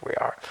concentrated we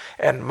are.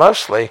 And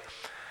mostly,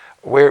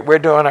 we're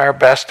doing our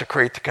best to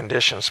create the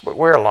conditions, but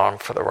we're along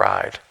for the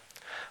ride.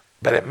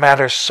 But it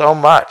matters so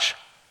much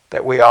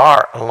that we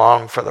are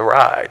along for the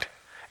ride.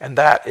 And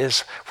that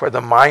is where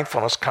the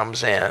mindfulness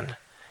comes in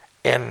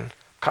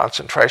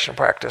concentration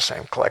practice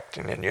and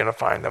collecting and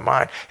unifying the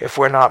mind. If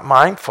we're not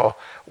mindful,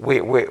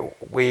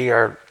 we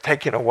are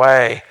taking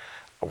away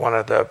one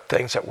of the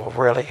things that will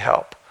really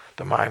help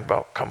the mind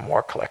become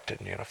more collected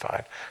and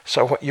unified.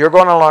 So you're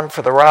going along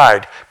for the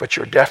ride, but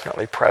you're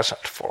definitely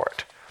present for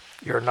it.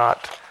 You're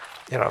not,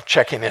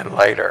 checking in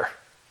later.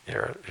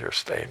 You're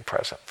staying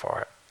present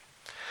for it.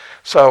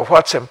 So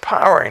what's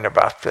empowering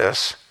about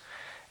this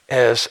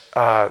is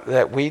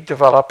that we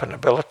develop an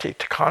ability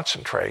to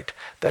concentrate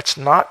that's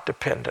not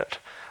dependent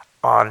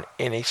on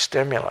any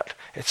stimulant.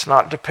 It's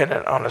not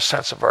dependent on a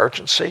sense of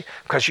urgency,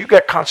 because you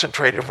get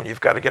concentrated when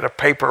you've got to get a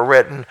paper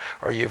written,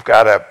 or you've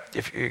got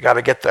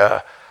to get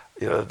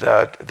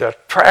the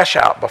trash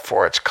out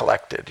before it's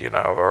collected,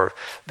 or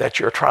that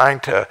you're trying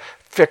to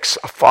fix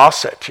a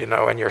faucet,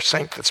 in your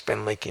sink that's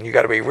been leaking. You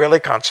got to be really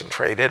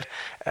concentrated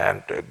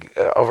and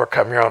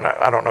overcome your own,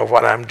 I don't know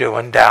what I'm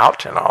doing,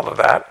 doubt and all of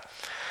that.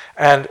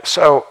 And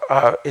so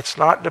it's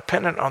not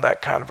dependent on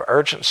that kind of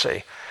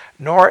urgency,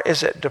 nor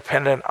is it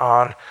dependent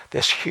on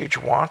this huge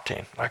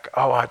wanting, like,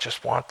 oh, I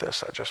just want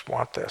this, I just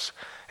want this.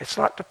 It's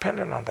not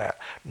dependent on that,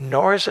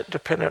 nor is it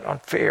dependent on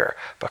fear,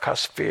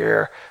 because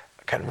fear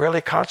can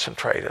really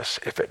concentrate us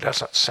if it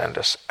doesn't send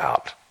us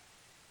out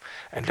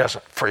and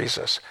doesn't freeze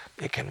us.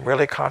 It can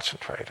really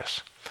concentrate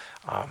us.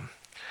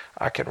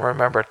 I can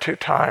remember 2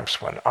 times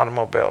when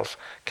automobiles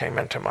came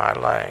into my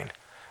lane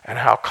and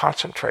how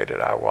concentrated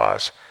I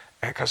was,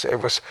 because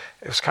it was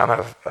kind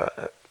of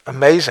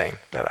amazing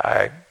that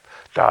I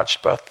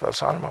dodged both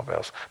those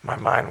automobiles. My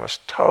mind was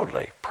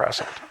totally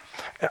present.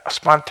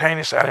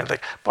 Spontaneously, I didn't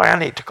think, boy, I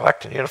need to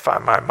collect and unify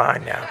my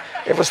mind now.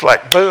 It was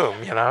like boom,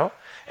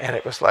 and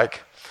it was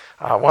like,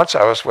 once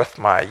I was with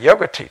my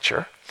yoga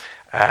teacher,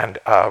 and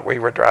we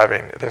were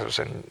driving, this was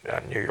in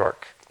New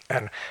York,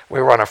 and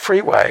we were on a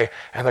freeway,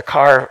 and the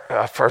car,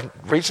 for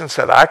reasons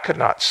that I could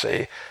not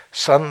see,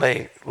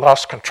 suddenly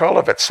lost control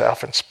of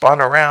itself and spun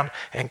around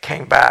and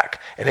came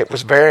back. And it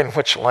was varying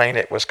which lane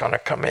it was going to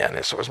come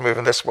in. So it was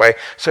moving this way,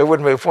 so it would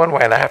move one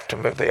way and I have to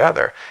move the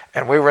other.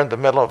 And we were in the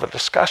middle of a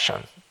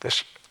discussion,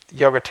 this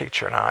yoga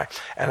teacher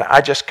and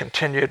I just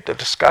continued the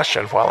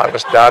discussion while I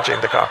was dodging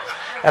the car.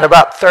 And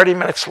about 30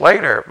 minutes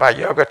later, my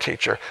yoga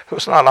teacher, who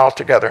was not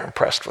altogether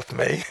impressed with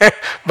me,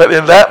 but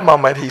in that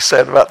moment he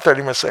said, about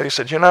 30 minutes later, he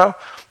said,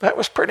 that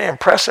was pretty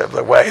impressive,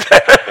 the way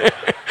that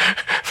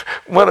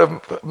one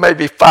of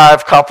maybe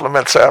 5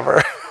 compliments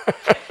ever.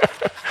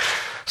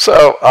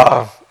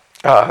 So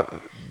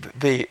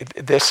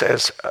this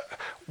is,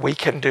 we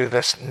can do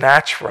this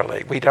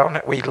naturally. We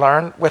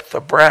learn with the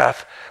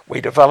breath. We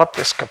develop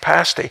this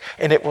capacity,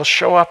 and it will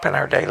show up in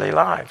our daily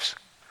lives.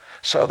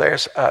 So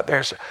there's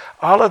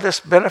all of this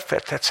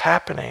benefit that's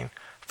happening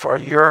for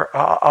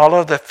all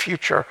of the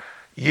future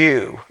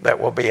you that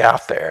will be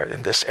out there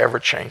in this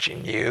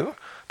ever-changing you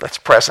that's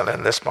present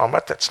in this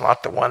moment, that's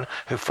not the one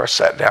who first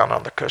sat down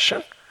on the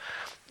cushion.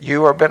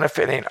 You are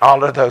benefiting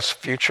all of those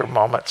future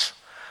moments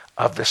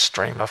of this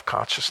stream of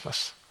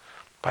consciousness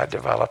by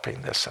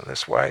developing this in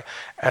this way.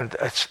 And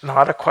it's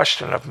not a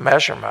question of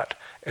measurement,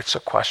 it's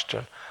a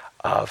question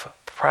of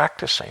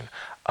practicing,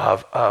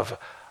 of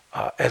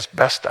as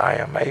best I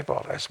am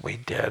able, as we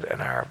did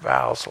in our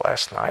vows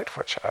last night,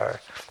 which I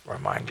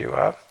remind you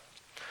of.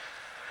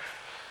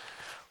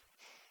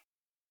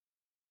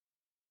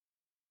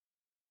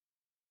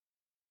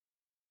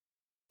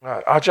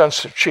 Ajahn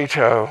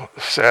Sucitto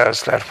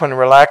says that when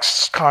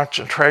relaxed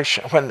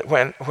concentration,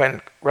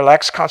 when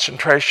relaxed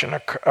concentration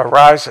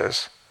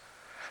arises,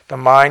 the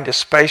mind is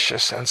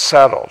spacious and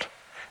settled.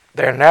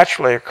 There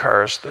naturally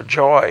occurs the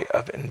joy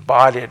of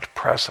embodied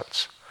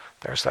presence.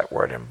 There's that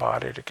word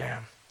embodied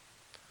again.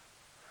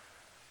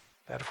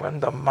 That when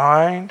the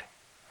mind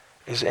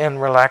is in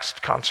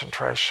relaxed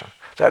concentration,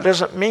 that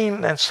doesn't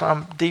mean in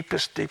some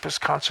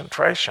deepest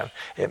concentration.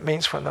 It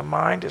means when the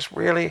mind is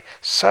really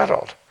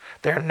settled,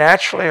 there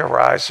naturally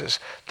arises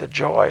the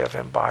joy of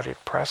embodied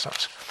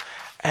presence.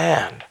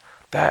 And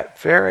that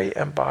very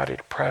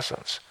embodied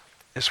presence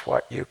is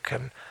what you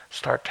can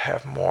start to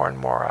have more and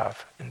more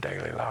of in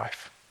daily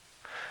life.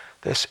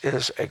 This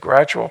is a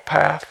gradual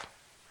path.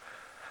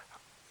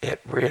 It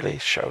really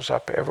shows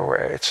up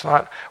everywhere. It's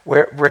not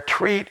where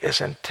retreat is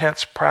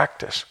intense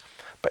practice,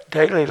 but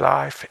daily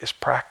life is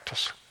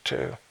practice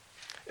too.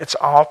 It's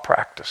all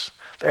practice.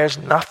 There's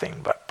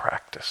nothing but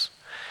practice.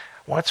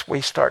 Once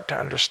we start to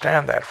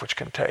understand that, which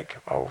can take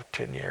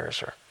 10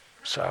 years or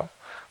so,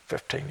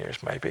 15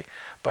 years maybe,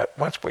 but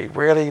once we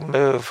really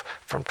move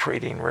from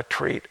treating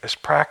retreat as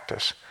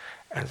practice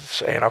and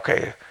saying,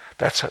 okay,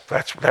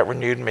 that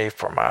renewed me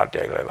for my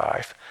daily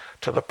life,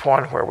 to the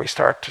point where we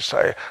start to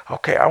say,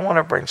 okay, I want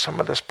to bring some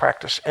of this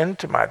practice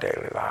into my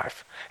daily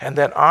life, and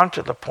then on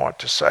to the point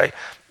to say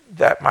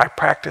that my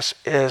practice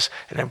is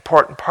an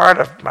important part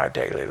of my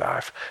daily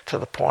life, to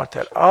the point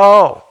that,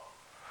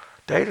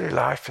 daily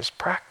life is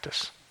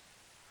practice.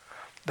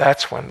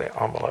 That's when the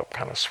envelope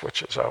kind of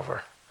switches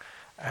over,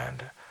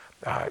 and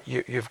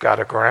you've got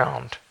a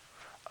ground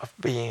of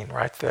being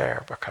right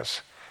there,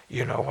 because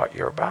you know what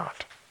you're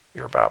about.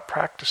 You're about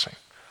practicing.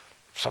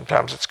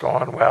 Sometimes it's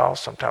going well,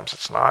 sometimes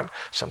it's not.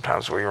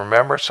 Sometimes we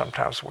remember,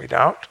 sometimes we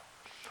don't.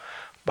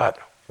 But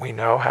we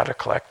know how to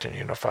collect and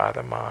unify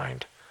the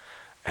mind,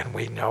 and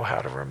we know how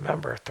to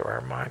remember through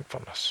our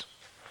mindfulness.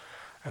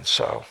 And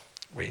so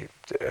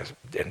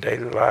in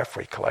daily life,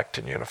 we collect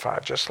and unify,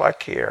 just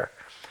like here,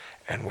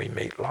 and we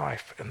meet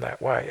life in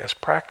that way as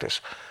practice.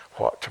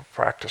 To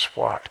practice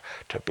what?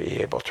 To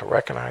be able to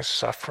recognize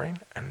suffering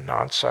and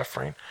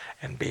non-suffering,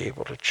 and be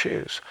able to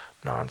choose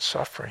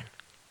non-suffering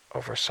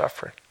over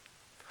suffering.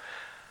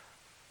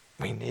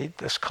 We need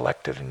this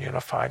collected and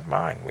unified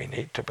mind. We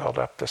need to build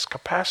up this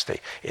capacity.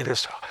 It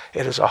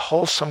is a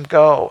wholesome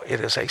go. It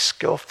is a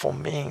skillful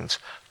means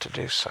to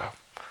do so.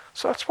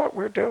 So that's what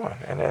we're doing,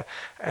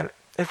 and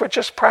if we're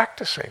just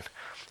practicing.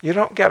 You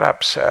don't get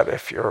upset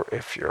if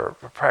you're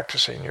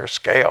practicing your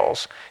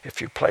scales, if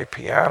you play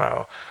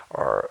piano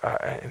or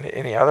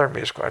any other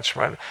musical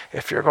instrument.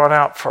 If you're going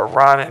out for a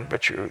run,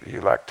 but you're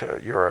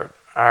an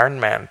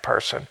Ironman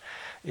person,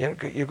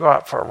 you go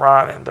out for a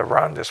run, and the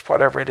run is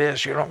whatever it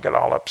is. You don't get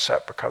all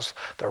upset because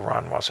the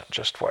run wasn't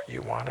just what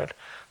you wanted.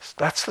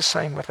 That's the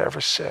same with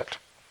every sit.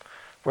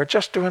 We're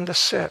just doing the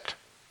sit.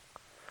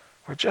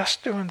 We're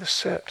just doing the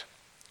sit.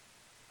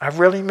 I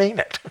really mean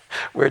it.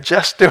 We're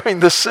just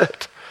doing the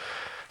sit.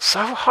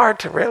 So hard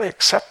to really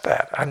accept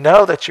that. I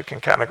know that you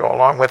can kind of go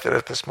along with it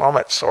at this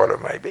moment, sort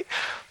of maybe.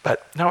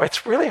 But no,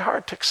 it's really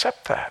hard to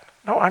accept that.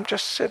 No, I'm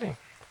just sitting.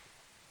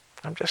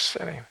 I'm just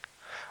sitting.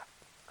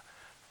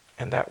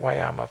 And that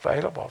way I'm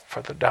available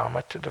for the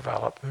Dhamma to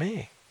develop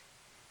me.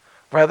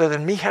 Rather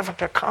than me having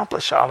to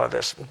accomplish all of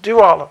this and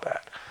do all of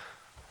that.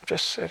 I'm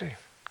just sitting.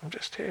 I'm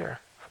just here.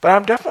 But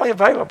I'm definitely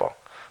available.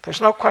 There's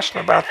no question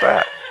about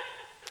that.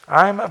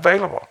 I'm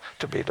available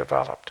to be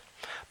developed.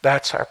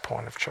 That's our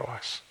point of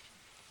choice.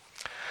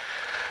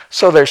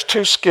 So there's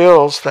two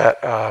skills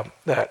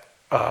that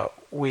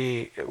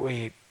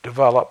we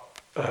develop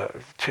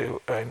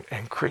to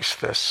increase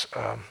this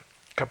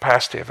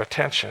capacity of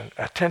attention.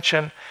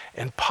 Attention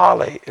in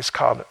Pali is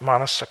called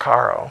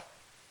manasakaro,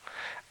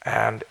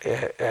 and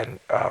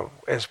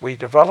as we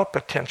develop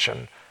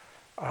attention,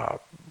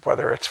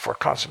 whether it's for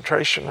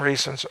concentration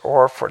reasons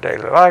or for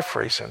daily life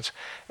reasons,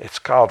 it's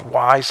called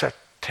wise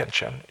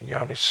attention,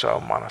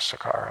 yoniso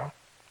manasakaro.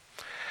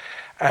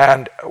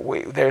 And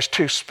there's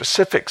two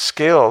specific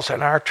skills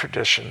in our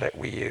tradition that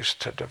we use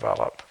to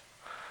develop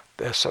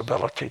this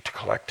ability to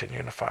collect and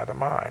unify the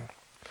mind.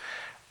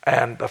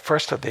 And the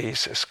first of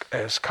these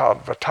is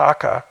called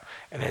vitakka,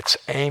 and it's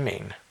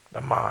aiming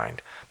the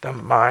mind. The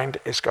mind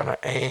is going to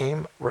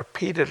aim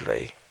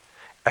repeatedly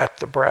at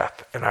the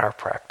breath in our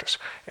practice.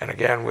 And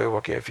again, we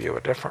will give you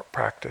a different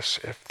practice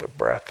if the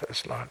breath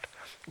is not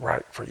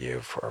right for you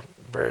for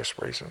various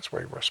reasons.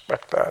 We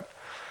respect that.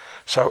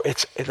 So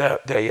it's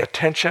the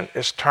attention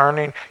is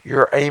turning.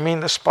 You're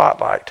aiming the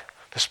spotlight.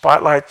 The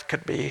spotlight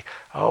could be,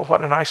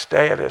 what a nice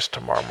day it is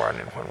tomorrow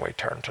morning when we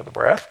turn to the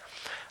breath.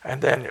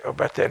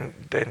 But then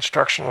the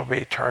instruction will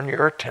be turn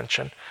your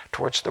attention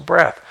towards the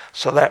breath.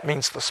 So that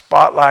means the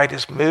spotlight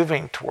is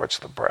moving towards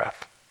the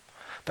breath.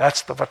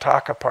 That's the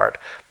vitakka part.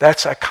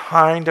 That's a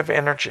kind of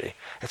energy.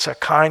 It's a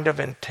kind of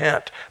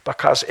intent,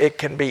 because it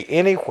can be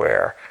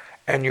anywhere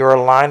and you're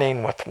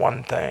aligning with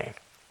one thing.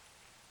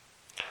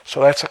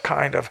 So that's a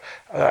kind of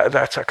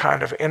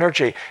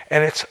energy,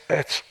 and it's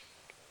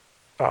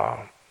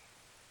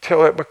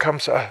till it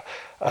becomes a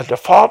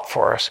default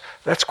for us.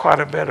 That's quite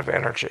a bit of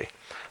energy.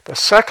 The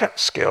second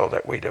skill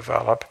that we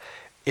develop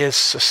is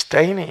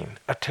sustaining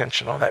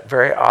attention on that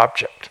very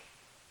object,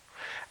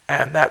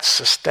 and that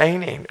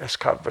sustaining is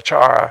called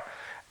vichara.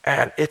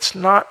 And it's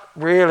not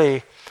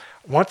really,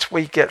 once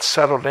we get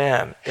settled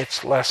in,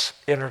 it's less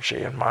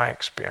energy in my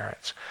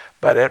experience.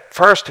 But at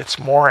first, it's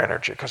more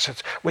energy because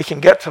we can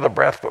get to the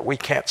breath, but we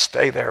can't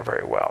stay there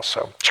very well.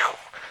 So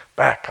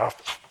back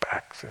off,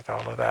 back,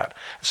 all of that.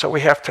 So we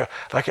have to,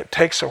 like it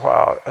takes a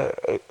while.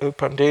 U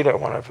Pandita,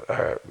 one of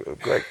our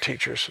great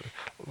teachers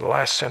in the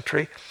last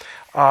century,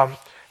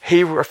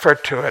 he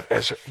referred to it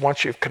as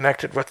once you've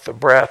connected with the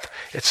breath,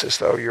 it's as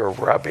though you're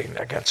rubbing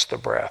against the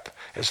breath,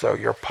 as though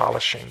you're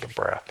polishing the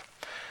breath.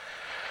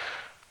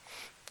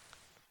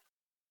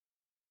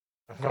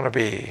 I'm going to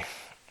be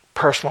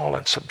personal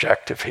and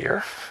subjective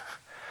here.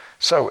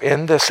 So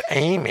in this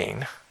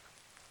aiming,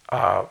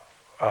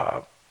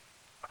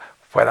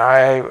 when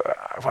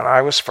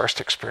I was first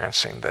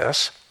experiencing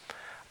this,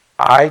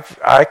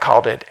 I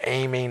called it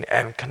aiming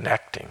and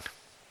connecting.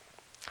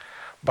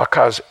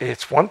 Because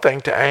it's one thing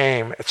to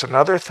aim, it's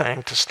another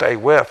thing to stay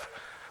with.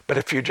 But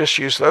if you just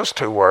use those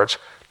two words,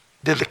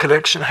 did the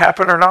connection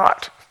happen or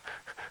not?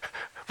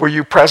 Were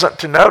you present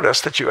to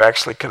notice that you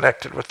actually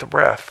connected with the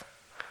breath?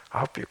 I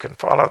hope you can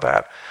follow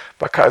that,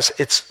 because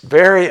it's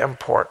very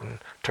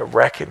important to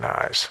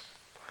recognize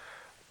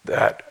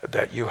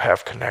that you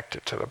have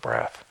connected to the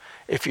breath.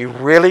 If you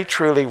really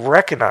truly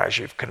recognize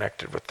you've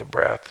connected with the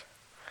breath,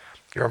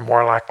 you're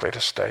more likely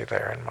to stay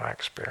there, in my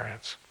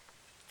experience.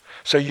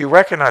 So you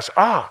recognize,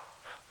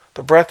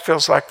 the breath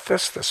feels like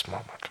this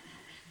moment.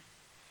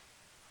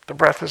 The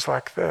breath is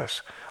like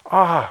this.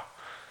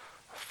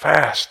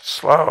 Fast,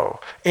 slow,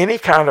 any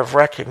kind of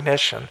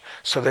recognition,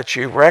 so that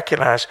you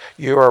recognize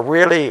you are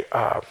really,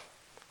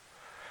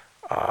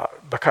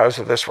 because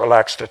of this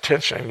relaxed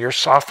attention, you're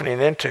softening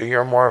into,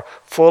 you're more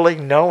fully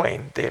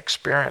knowing the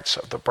experience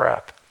of the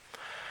breath.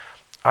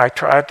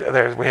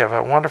 We have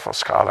a wonderful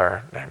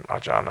scholar named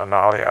Ajahn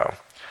Analio,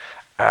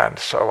 and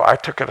so I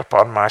took it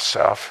upon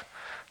myself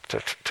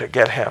to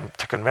get him,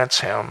 to convince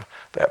him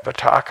that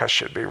Vitakka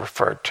should be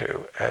referred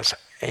to as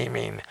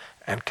aiming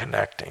and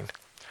connecting.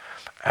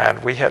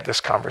 And we had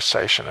this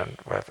conversation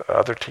with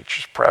other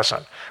teachers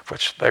present,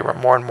 which they were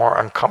more and more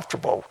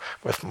uncomfortable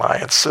with my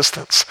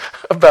insistence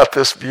about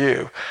this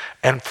view.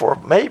 And for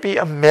maybe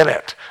a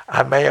minute,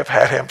 I may have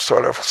had him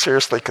sort of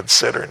seriously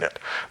considering it.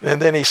 And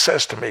then he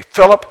says to me,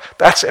 Philip,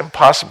 that's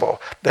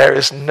impossible. And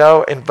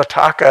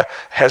Vitakka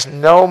has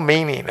no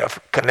meaning of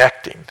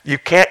connecting. You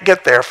can't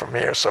get there from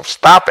here, so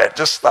stop it.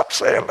 Just stop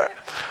saying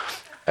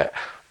that.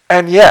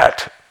 And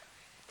yet,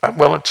 I'm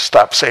willing to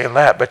stop saying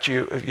that, but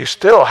you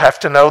still have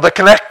to know the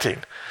connecting,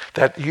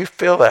 that you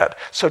feel that.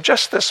 So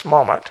just this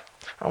moment,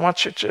 I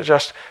want you to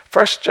just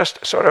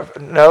sort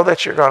of know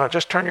that you're going to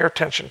just turn your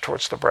attention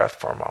towards the breath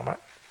for a moment.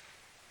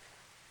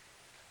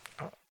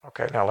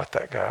 Okay, now let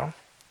that go.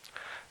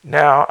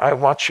 Now I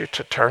want you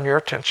to turn your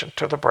attention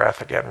to the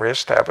breath again,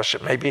 reestablish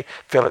it, maybe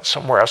feel it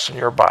somewhere else in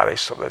your body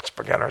so that it's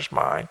beginner's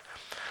mind.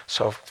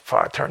 So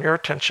turn your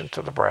attention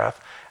to the breath,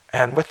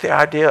 and with the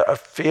idea of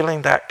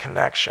feeling that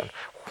connection.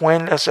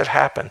 When does it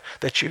happen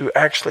that you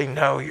actually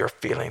know you're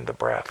feeling the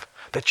breath?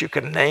 That you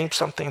can name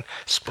something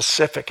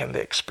specific in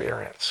the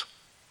experience?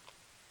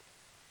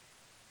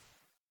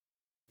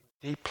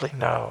 Deeply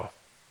know.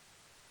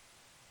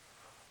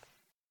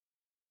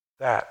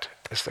 That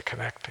is the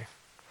connecting.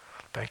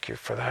 Thank you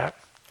for that.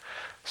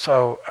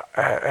 So,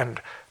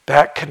 and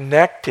that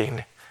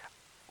connecting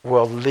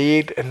will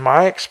lead, in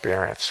my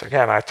experience,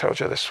 again, I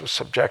told you this was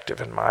subjective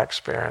in my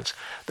experience,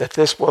 that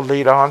this will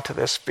lead on to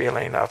this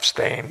feeling of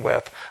staying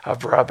with,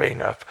 of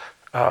rubbing, of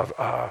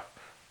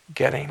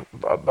getting,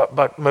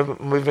 but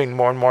moving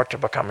more and more to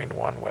becoming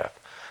one with.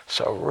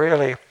 So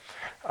really,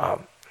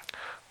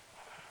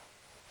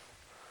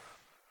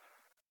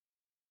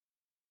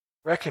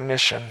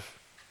 recognition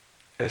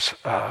is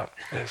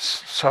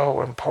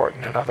so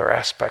important in other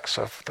aspects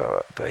of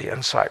the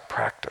insight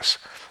practice,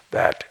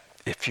 that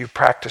if you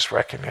practice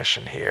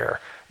recognition here,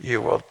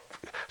 you will,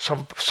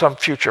 some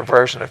future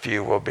version of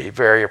you will be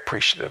very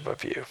appreciative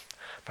of you,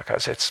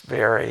 because it's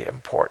very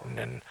important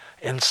in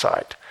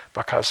insight,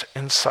 because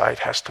insight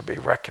has to be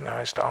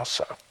recognized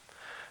also.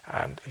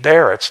 And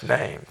there it's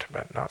named,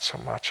 but not so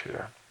much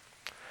here.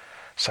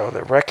 So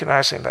they're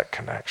recognizing that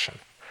connection.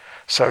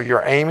 So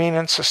you're aiming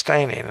and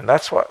sustaining, and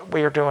that's what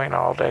we are doing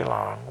all day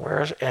long.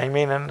 We're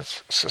aiming and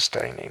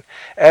sustaining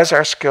as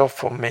our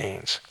skillful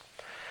means.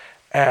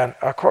 And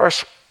of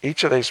course,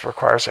 each of these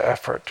requires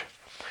effort.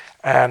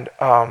 And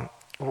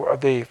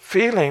the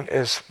feeling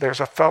is, there's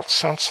a felt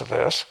sense of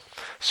this.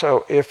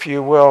 So if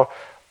you will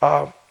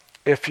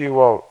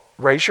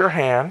raise your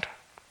hand,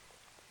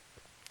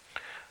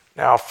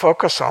 now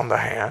focus on the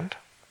hand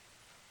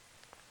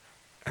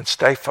and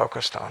stay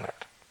focused on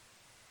it.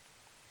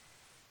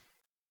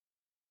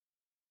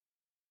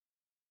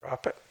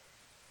 Drop it,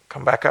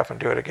 come back up and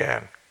do it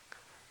again.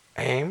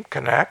 Aim,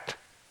 connect,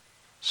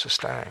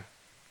 sustain.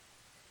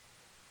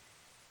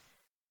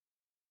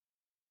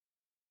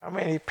 How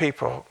many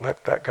people,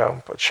 let that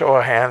go, but show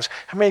of hands,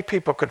 how many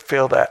people could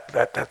feel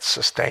that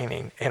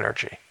sustaining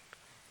energy?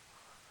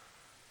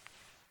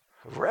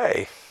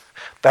 Hooray,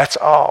 that's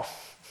all.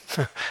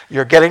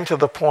 You're getting to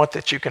the point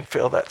that you can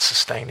feel that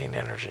sustaining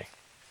energy.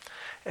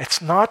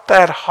 It's not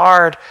that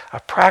hard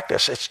a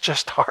practice, it's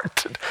just hard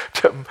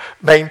to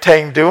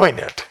maintain doing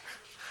it.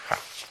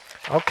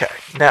 Okay,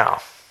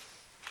 now,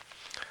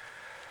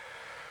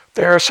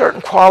 there are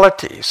certain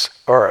qualities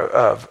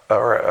of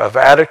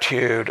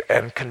attitude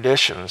and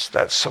conditions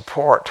that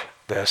support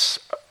this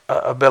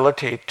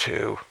ability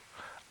to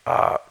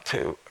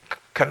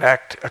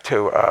connect,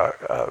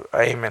 to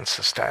aim and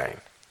sustain.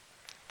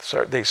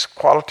 So these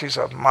qualities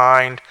of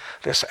mind,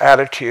 this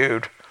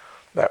attitude,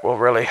 that will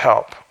really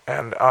help.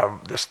 And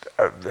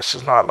this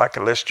is not like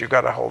a list you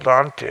got to hold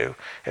on to.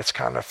 It's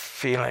kind of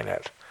feeling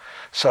it.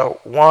 So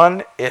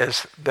one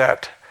is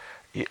that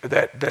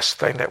this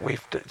thing that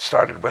we've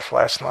started with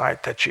last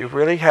night, that you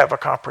really have a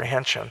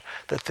comprehension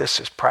that this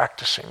is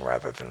practicing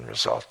rather than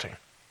resulting.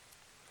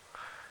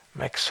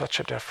 Makes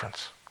such a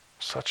difference.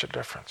 Such a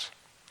difference.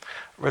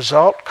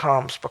 Result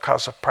comes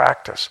because of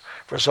practice.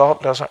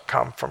 Result doesn't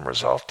come from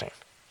resulting.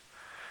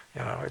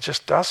 It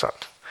just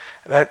doesn't.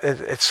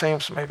 It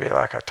seems maybe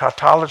like a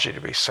tautology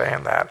to be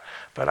saying that,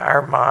 but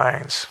our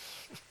minds,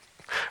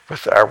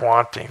 with our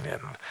wanting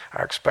and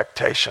our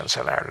expectations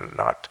and our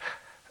not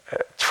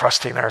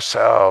trusting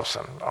ourselves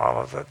and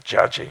all of the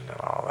judging and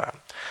all that.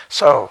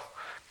 So,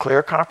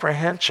 clear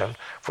comprehension,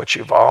 which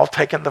you've all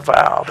taken the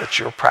vow that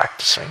you're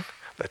practicing,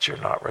 that you're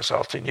not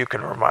resulting. You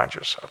can remind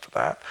yourself of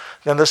that.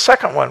 Then the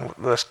second one,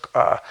 this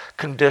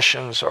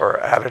conditions or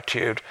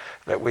attitude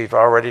that we've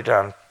already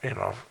done,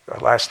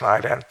 last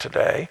night and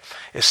today,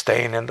 is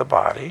staying in the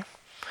body.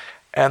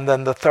 And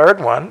then the third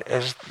one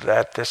is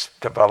that this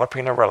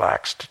developing a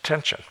relaxed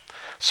attention.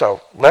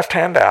 So left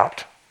hand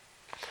out.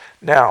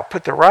 Now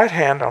put the right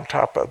hand on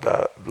top of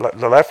the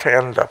left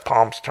hand, the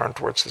palms turned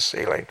towards the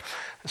ceiling.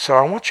 So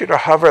I want you to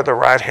hover the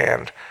right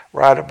hand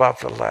right above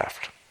the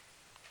left.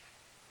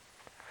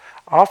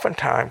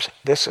 Oftentimes,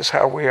 this is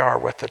how we are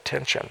with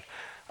attention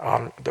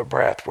on the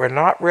breath. We're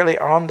not really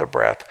on the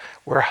breath.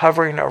 We're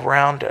hovering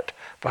around it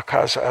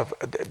because of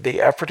the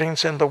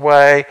efforting's in the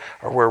way,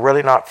 or we're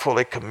really not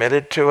fully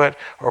committed to it,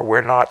 or we're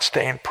not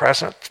staying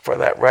present for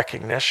that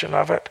recognition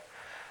of it.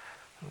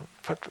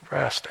 Put the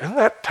rest. Isn't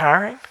that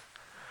tiring?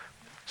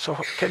 So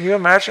can you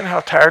imagine how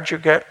tired you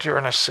get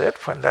during a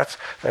sit when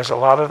there's a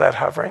lot of that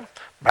hovering?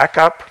 Back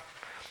up.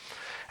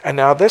 And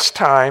now this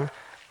time,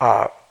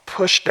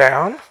 push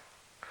down.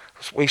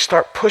 We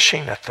start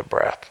pushing at the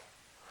breath.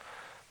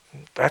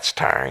 That's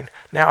tiring.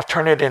 Now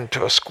turn it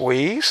into a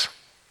squeeze.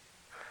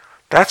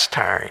 That's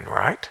tiring,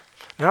 right?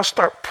 Now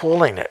start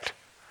pulling it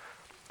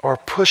or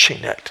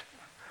pushing it.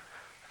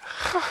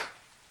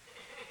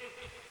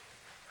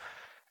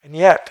 And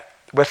yet,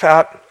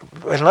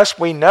 unless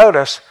we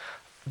notice,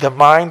 the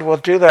mind will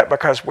do that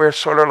because we're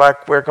sort of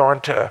like we're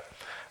going to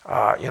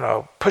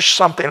push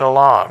something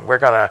along. We're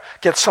going to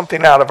get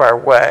something out of our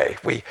way.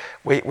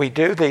 We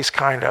do these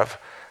kind of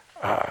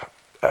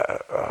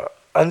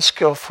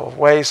unskillful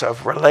ways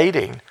of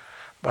relating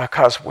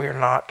because we're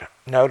not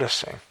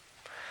noticing.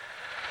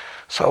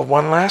 So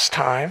one last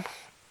time,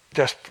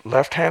 just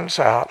left hand's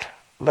out.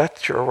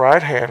 Let your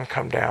right hand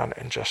come down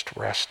and just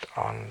rest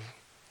on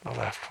the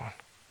left one.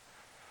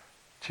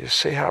 Do you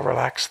see how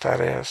relaxed that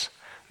is?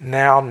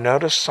 Now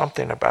notice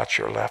something about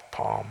your left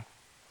palm.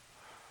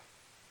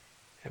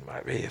 It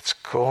might be its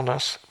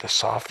coolness, the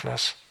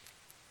softness.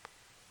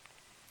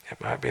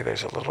 It might be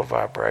there's a little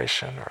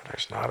vibration or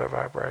there's not a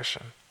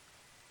vibration.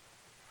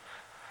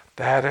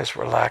 That is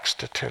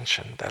relaxed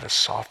attention that is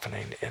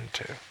softening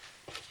into.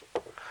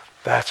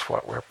 That's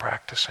what we're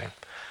practicing.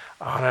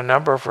 On a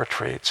number of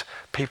retreats,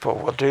 people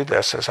will do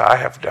this as I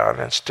have done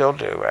and still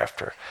do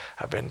after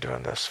I've been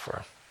doing this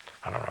for,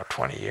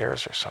 20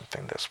 years or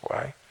something this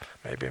way,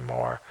 maybe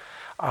more.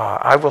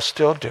 I will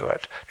still do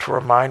it to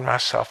remind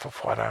myself of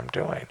what I'm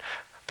doing.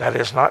 That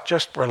is not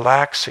just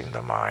relaxing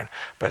the mind,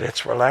 but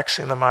it's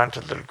relaxing the mind to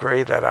the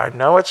degree that I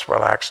know it's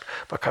relaxed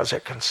because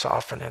it can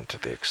soften into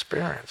the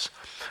experience.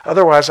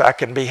 Otherwise, I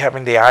can be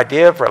having the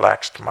idea of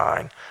relaxed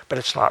mind, but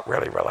it's not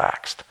really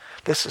relaxed.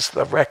 This is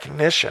the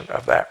recognition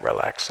of that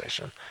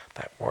relaxation.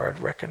 That word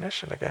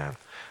recognition again,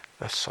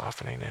 the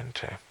softening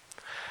into.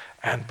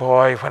 And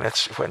boy,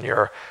 when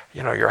you're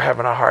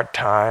having a hard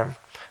time,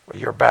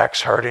 your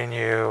back's hurting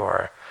you,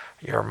 or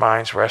your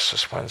mind's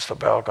restless, when's the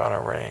bell gonna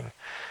ring?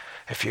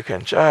 If you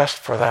can just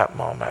for that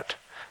moment,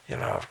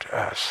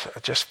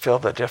 just feel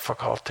the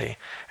difficulty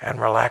and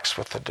relax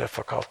with the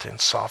difficulty and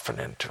soften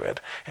into it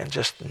and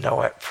just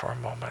know it for a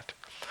moment.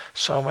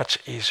 So much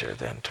easier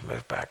than to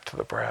move back to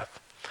the breath.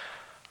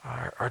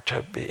 Or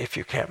to be, if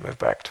you can't move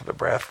back to the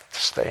breath,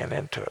 staying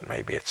into it.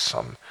 Maybe it's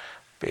some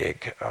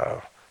big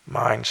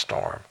mind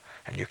storm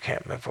and you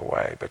can't move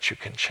away, but you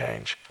can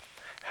change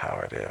how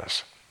it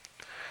is.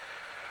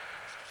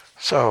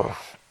 So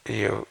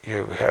you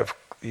have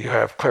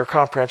clear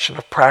comprehension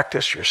of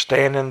practice, you're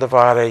staying in the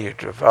body, you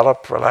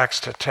develop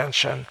relaxed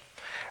attention,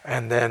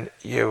 and then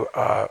you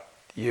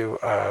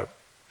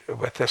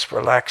with this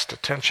relaxed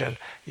attention,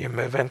 you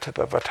move into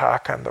the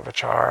Vitakka and the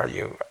Vichara,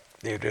 you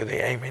do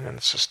the aiming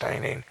and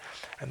sustaining,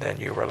 and then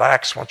you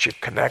relax. Once you've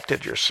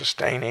connected, you're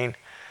sustaining,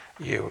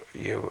 you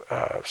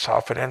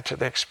soften into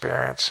the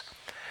experience,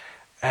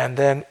 and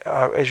then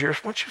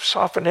once you've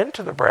softened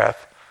into the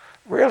breath,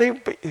 really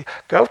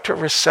go to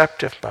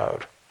receptive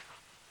mode.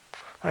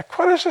 Like,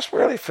 what does this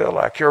really feel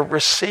like? You're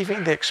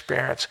receiving the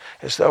experience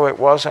as though it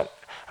wasn't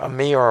a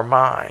me or a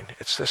mine.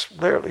 It's this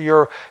literally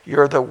you're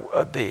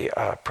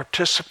the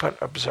participant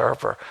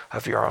observer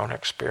of your own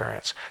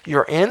experience.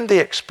 You're in the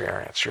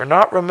experience. You're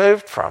not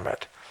removed from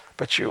it,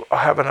 but you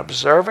have an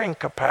observing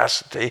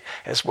capacity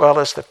as well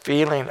as the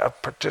feeling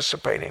of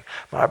participating.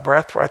 My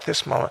breath right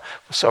this moment.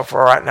 So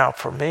for right now,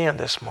 for me in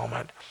this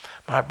moment,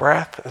 my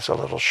breath is a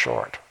little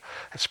short.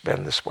 It's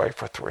been this way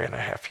for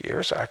 3.5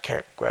 years. I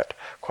can't get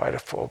quite a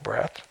full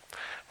breath,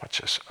 which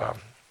is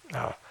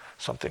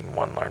something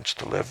one learns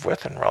to live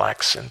with and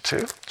relax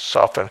into,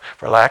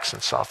 relax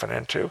and soften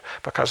into,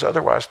 because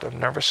otherwise the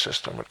nervous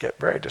system would get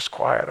very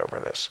disquiet over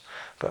this.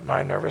 But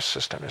my nervous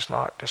system is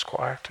not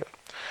disquieted.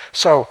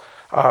 So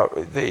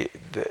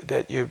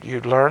that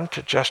you learn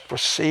to just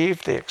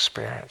receive the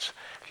experience.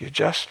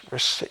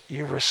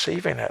 You're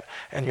receiving it,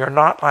 and you're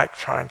not like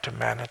trying to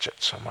manage it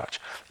so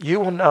much. You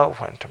will know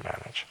when to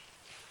manage.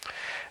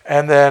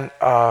 And then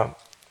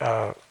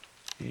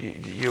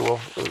you'll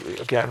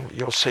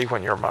see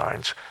when your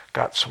mind's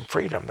got some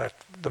freedom, that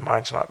the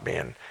mind's not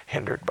being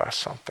hindered by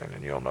something,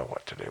 and you'll know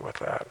what to do with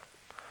that.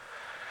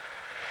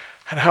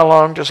 And how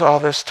long does all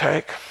this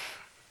take?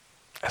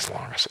 As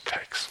long as it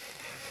takes.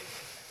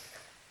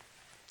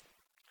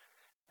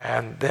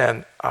 And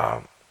then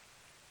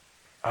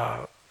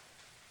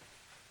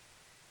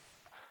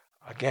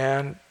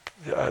again,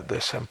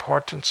 this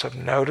importance of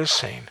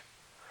noticing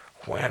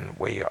when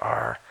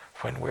we're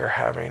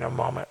having a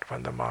moment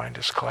when the mind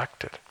is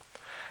collected.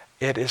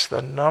 It is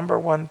the number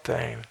one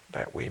thing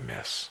that we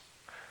miss.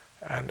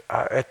 And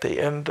at the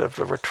end of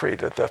the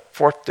retreat, at the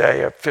 4th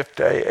day, 5th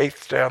day,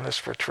 8th day on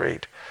this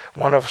retreat,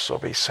 one of us will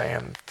be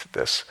saying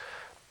this,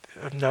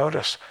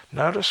 notice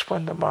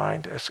when the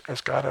mind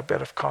has got a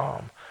bit of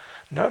calm.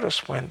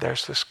 Notice when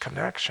there's this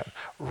connection.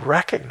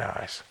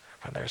 Recognize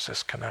when there's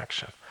this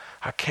connection.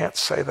 I can't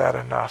say that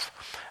enough.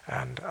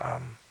 And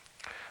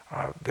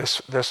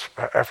this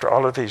after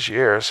all of these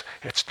years,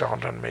 it's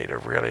dawned on me to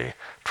really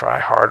try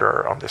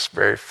harder on this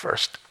very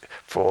first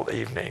full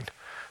evening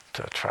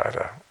to try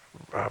to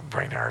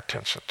bring our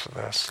attention to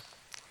this.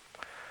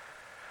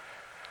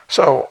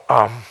 So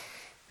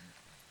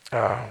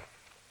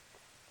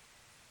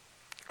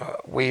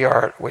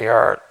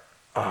we're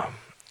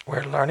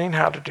learning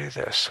how to do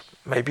this.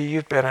 Maybe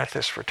you've been at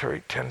this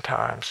retreat 10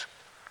 times.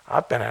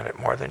 I've been at it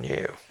more than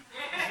you.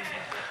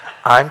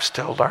 I'm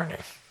still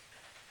learning.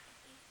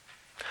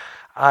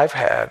 I've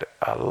had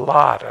a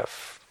lot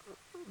of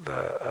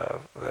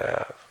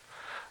the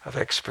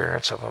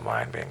experience of a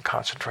mind being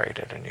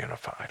concentrated and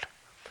unified,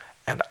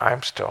 and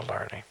I'm still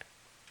learning.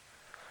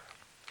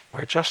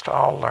 We're just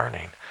all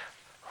learning.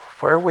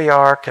 Where we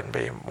are can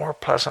be more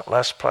pleasant,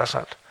 less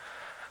pleasant.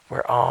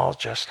 We're all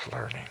just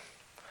learning.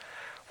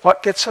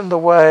 What gets in the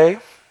way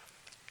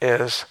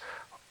is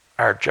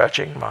our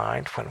judging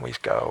mind when we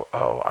go,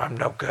 oh, I'm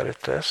no good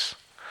at this.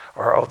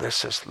 Or, oh,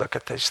 look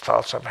at these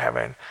thoughts I'm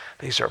having.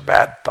 These are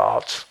bad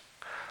thoughts.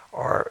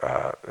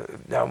 Or,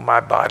 no, my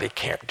body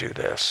can't do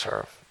this.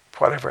 Or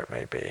whatever it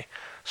may be.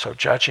 So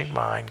judging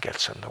mind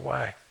gets in the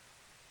way.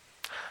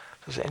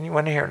 Does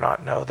anyone here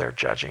not know their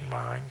judging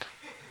mind?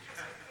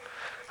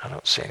 I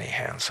don't see any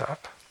hands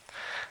up.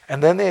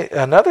 And then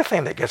another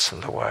thing that gets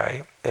in the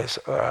way is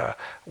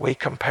we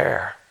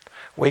compare.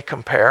 We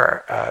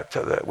compare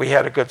we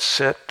had a good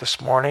sit this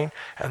morning,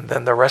 and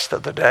then the rest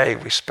of the day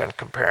we spent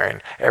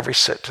comparing every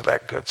sit to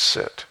that good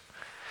sit.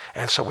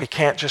 And so we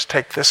can't just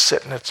take this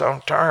sit in its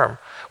own term.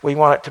 We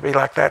want it to be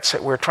like that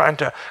sit. We're trying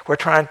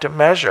to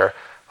measure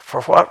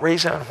for what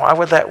reason and why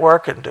would that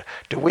work, and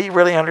do we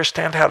really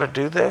understand how to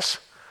do this?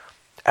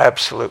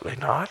 Absolutely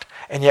not.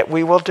 And yet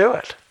we will do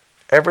it.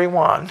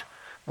 Everyone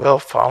will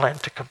fall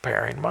into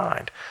comparing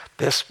mind.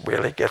 This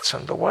really gets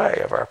in the way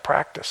of our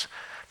practice.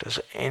 Does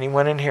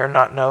anyone in here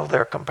not know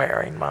their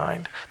comparing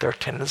mind, their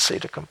tendency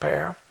to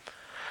compare?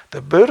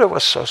 The Buddha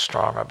was so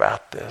strong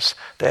about this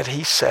that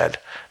he said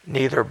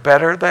neither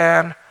better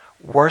than,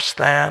 worse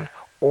than,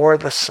 or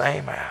the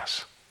same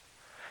as.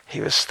 He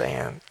was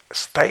saying,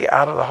 stay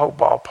out of the whole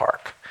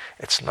ballpark.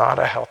 It's not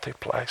a healthy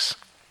place.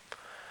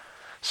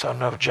 So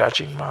no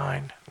judging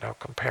mind, no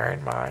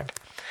comparing mind.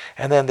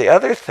 And then the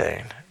other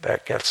thing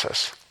that gets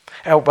us,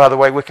 oh, by the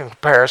way, we can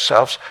compare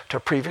ourselves to a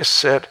previous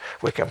sit.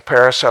 We can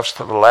compare ourselves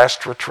to the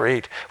last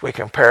retreat. We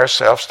compare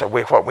ourselves to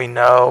what we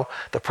know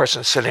the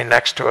person sitting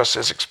next to us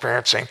is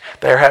experiencing.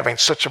 They're having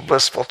such a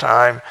blissful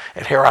time,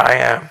 and here I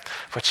am,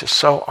 which is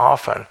so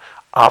often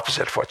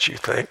opposite of what you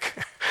think.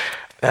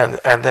 And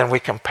then we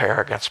compare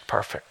against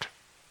perfect.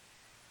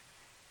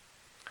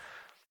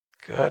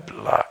 Good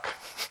luck.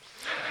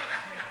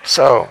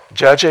 So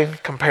judging,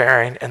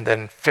 comparing, and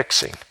then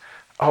fixing.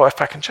 Oh,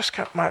 if I can just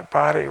get my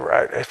body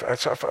right,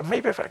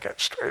 maybe if I get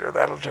straighter,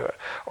 that'll do it.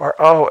 Or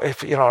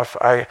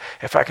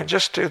if I can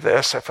just do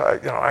this,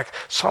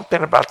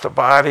 something about the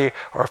body,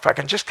 or if I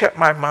can just get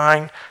my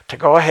mind to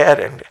go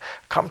ahead and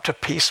come to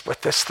peace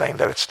with this thing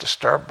that it's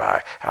disturbed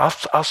by,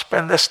 I'll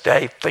spend this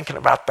day thinking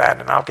about that,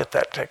 and I'll get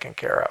that taken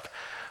care of.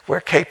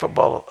 We're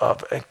capable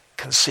of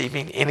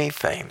conceiving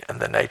anything in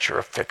the nature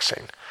of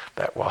fixing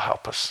that will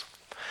help us.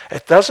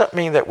 It doesn't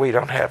mean that we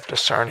don't have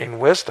discerning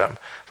wisdom.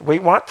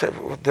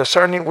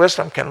 Discerning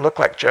wisdom can look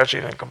like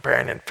judging and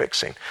comparing and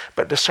fixing,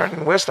 but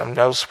discerning wisdom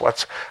knows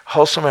what's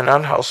wholesome and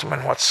unwholesome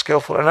and what's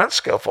skillful and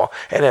unskillful,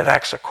 and it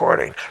acts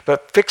according.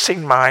 But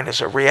fixing mind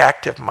is a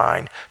reactive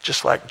mind,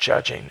 just like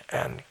judging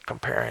and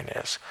comparing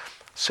is.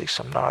 See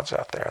some nods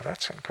out there.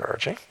 That's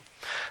encouraging.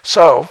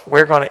 So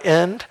we're going to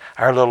end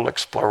our little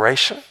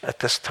exploration at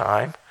this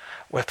time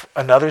with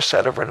another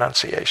set of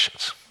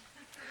renunciations.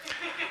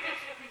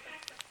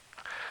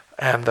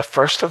 And the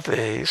first of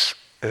these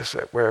is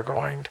that we're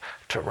going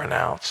to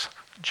renounce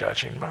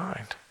judging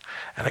mind.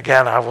 And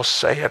again, I will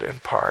say it in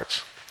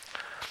parts.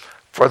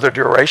 For the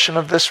duration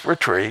of this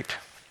retreat,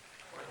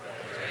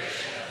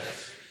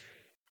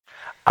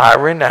 I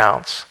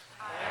renounce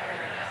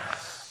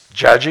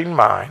judging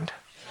mind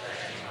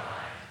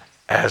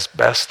as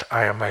best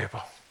I am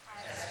able.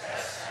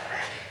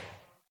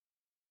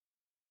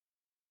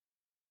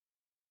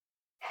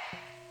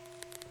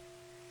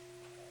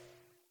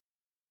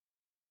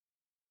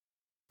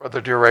 For the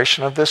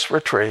duration of this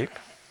retreat,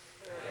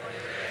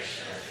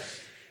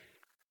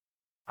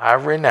 I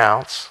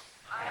renounce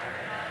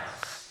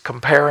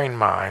comparing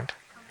mind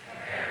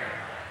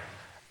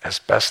as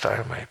best I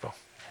am able.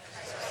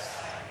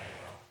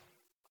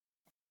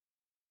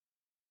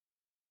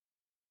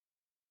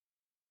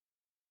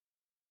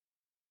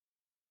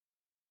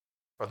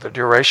 For the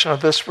duration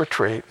of this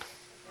retreat,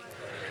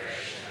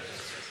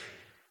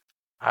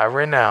 I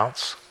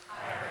renounce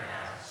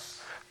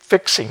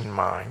fixing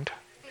mind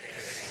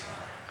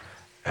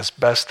as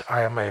best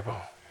I am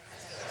able.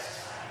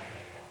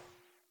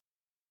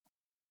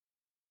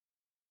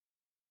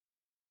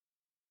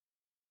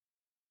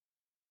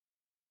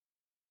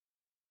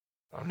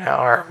 So now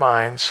our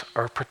minds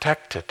are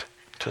protected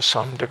to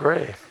some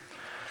degree.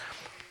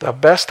 The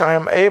best I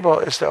am able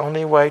is the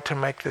only way to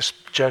make this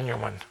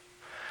genuine.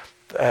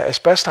 As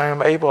best I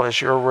am able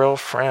is your real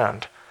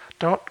friend.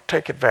 Don't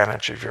take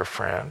advantage of your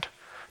friend.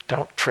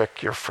 Don't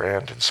trick your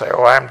friend and say,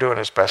 oh, I'm doing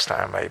as best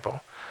I am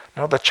able.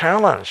 No, the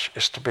challenge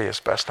is to be as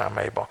best I'm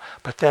able,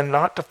 but then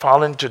not to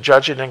fall into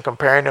judging and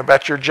comparing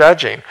about your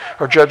judging,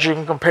 or judging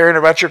and comparing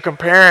about your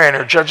comparing,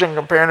 or judging and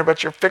comparing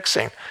about your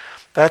fixing.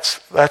 That's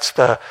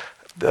the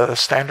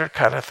standard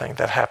kind of thing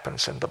that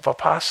happens in the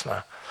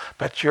Vipassana.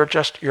 But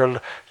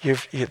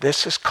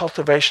this is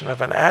cultivation of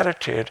an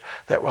attitude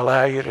that will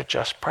allow you to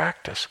just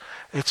practice.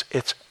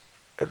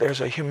 There's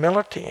a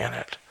humility in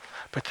it,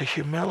 but the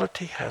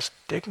humility has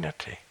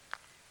dignity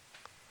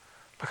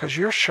because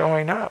you're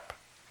showing up.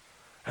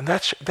 And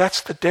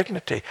that's the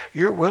dignity.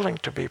 You're willing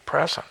to be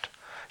present.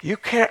 You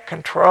can't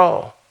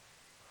control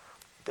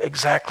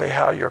exactly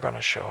how you're going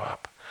to show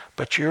up,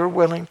 but you're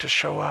willing to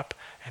show up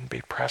and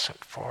be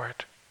present for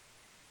it.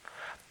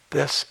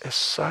 This is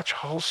such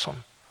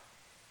wholesome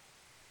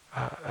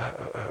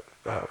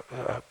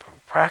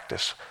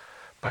practice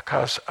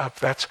because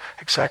that's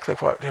exactly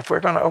what, if we're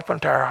going to open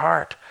to our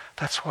heart,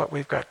 that's what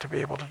we've got to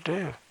be able to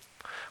do.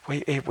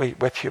 We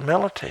with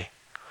humility,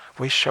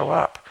 we show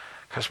up.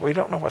 Because we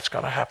don't know what's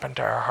going to happen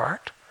to our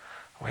heart.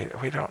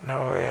 We don't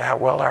know how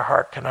well our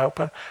heart can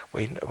open.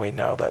 We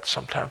know that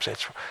sometimes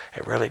it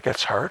really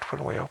gets hurt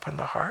when we open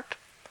the heart.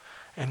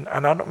 And I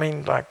don't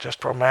mean like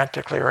just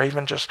romantically or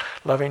even just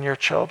loving your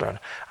children.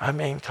 I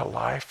mean to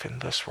life in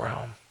this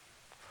realm.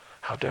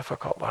 How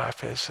difficult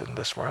life is in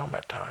this realm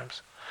at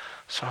times.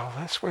 So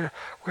that's where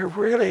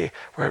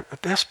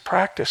this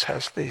practice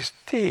has these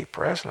deep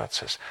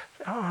resonances,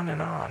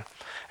 on.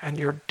 And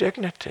your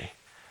dignity.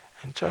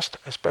 And just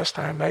as best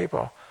I am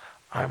able,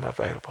 I'm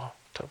available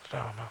to the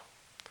Dhamma.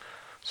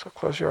 So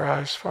close your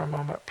eyes for a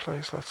moment,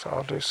 please. Let's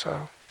all do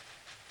so.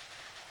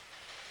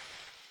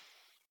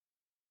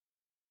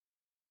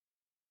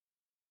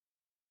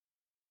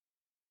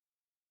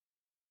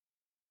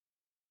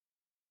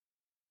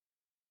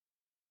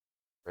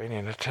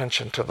 Bringing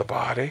attention to the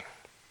body.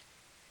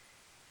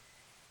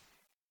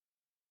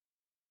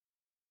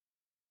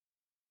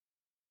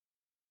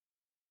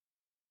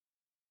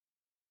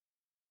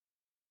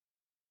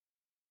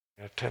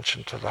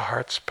 Attention to the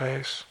heart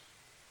space.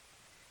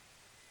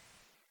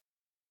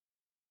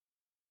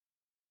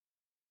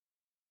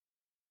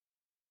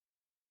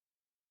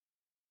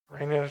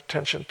 Bringing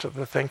attention to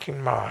the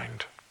thinking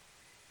mind.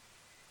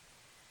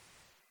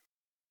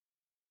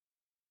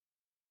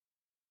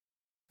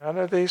 None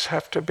of these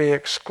have to be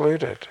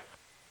excluded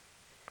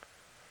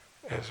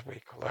as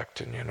we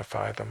collect and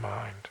unify the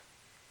mind.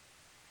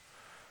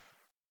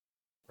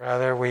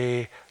 Rather,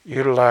 we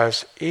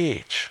utilize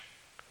each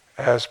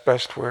as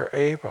best we're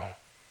able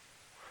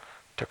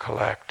to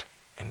collect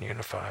and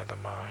unify the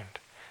mind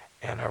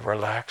in a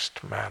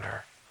relaxed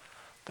manner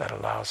that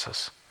allows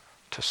us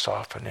to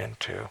soften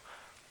into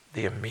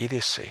the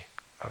immediacy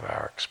of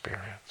our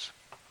experience.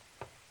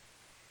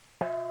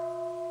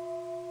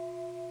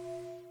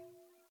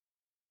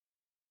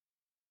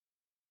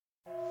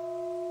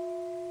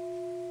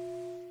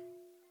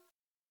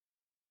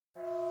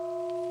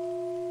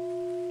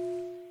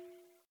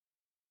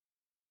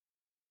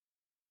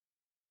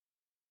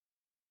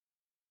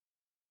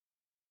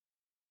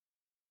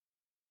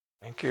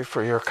 Thank you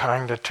for your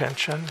kind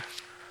attention.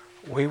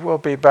 We will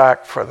be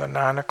back for the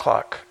 9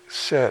 o'clock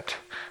sit.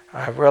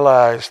 I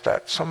realize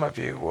that some of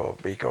you will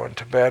be going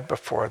to bed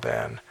before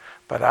then,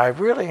 but I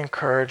really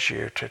encourage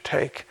you to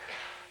take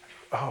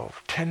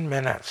 10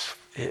 minutes.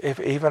 If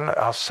even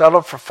I'll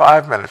settle for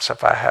 5 minutes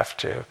if I have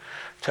to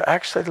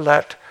actually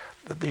let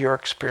your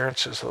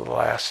experiences of the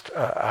last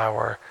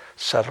hour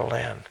settle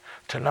in,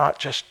 to not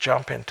just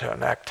jump into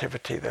an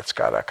activity that's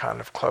got a kind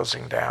of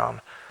closing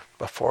down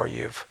before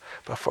you've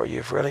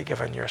really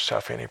given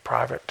yourself any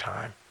private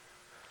time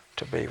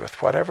to be with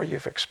whatever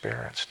you've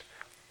experienced.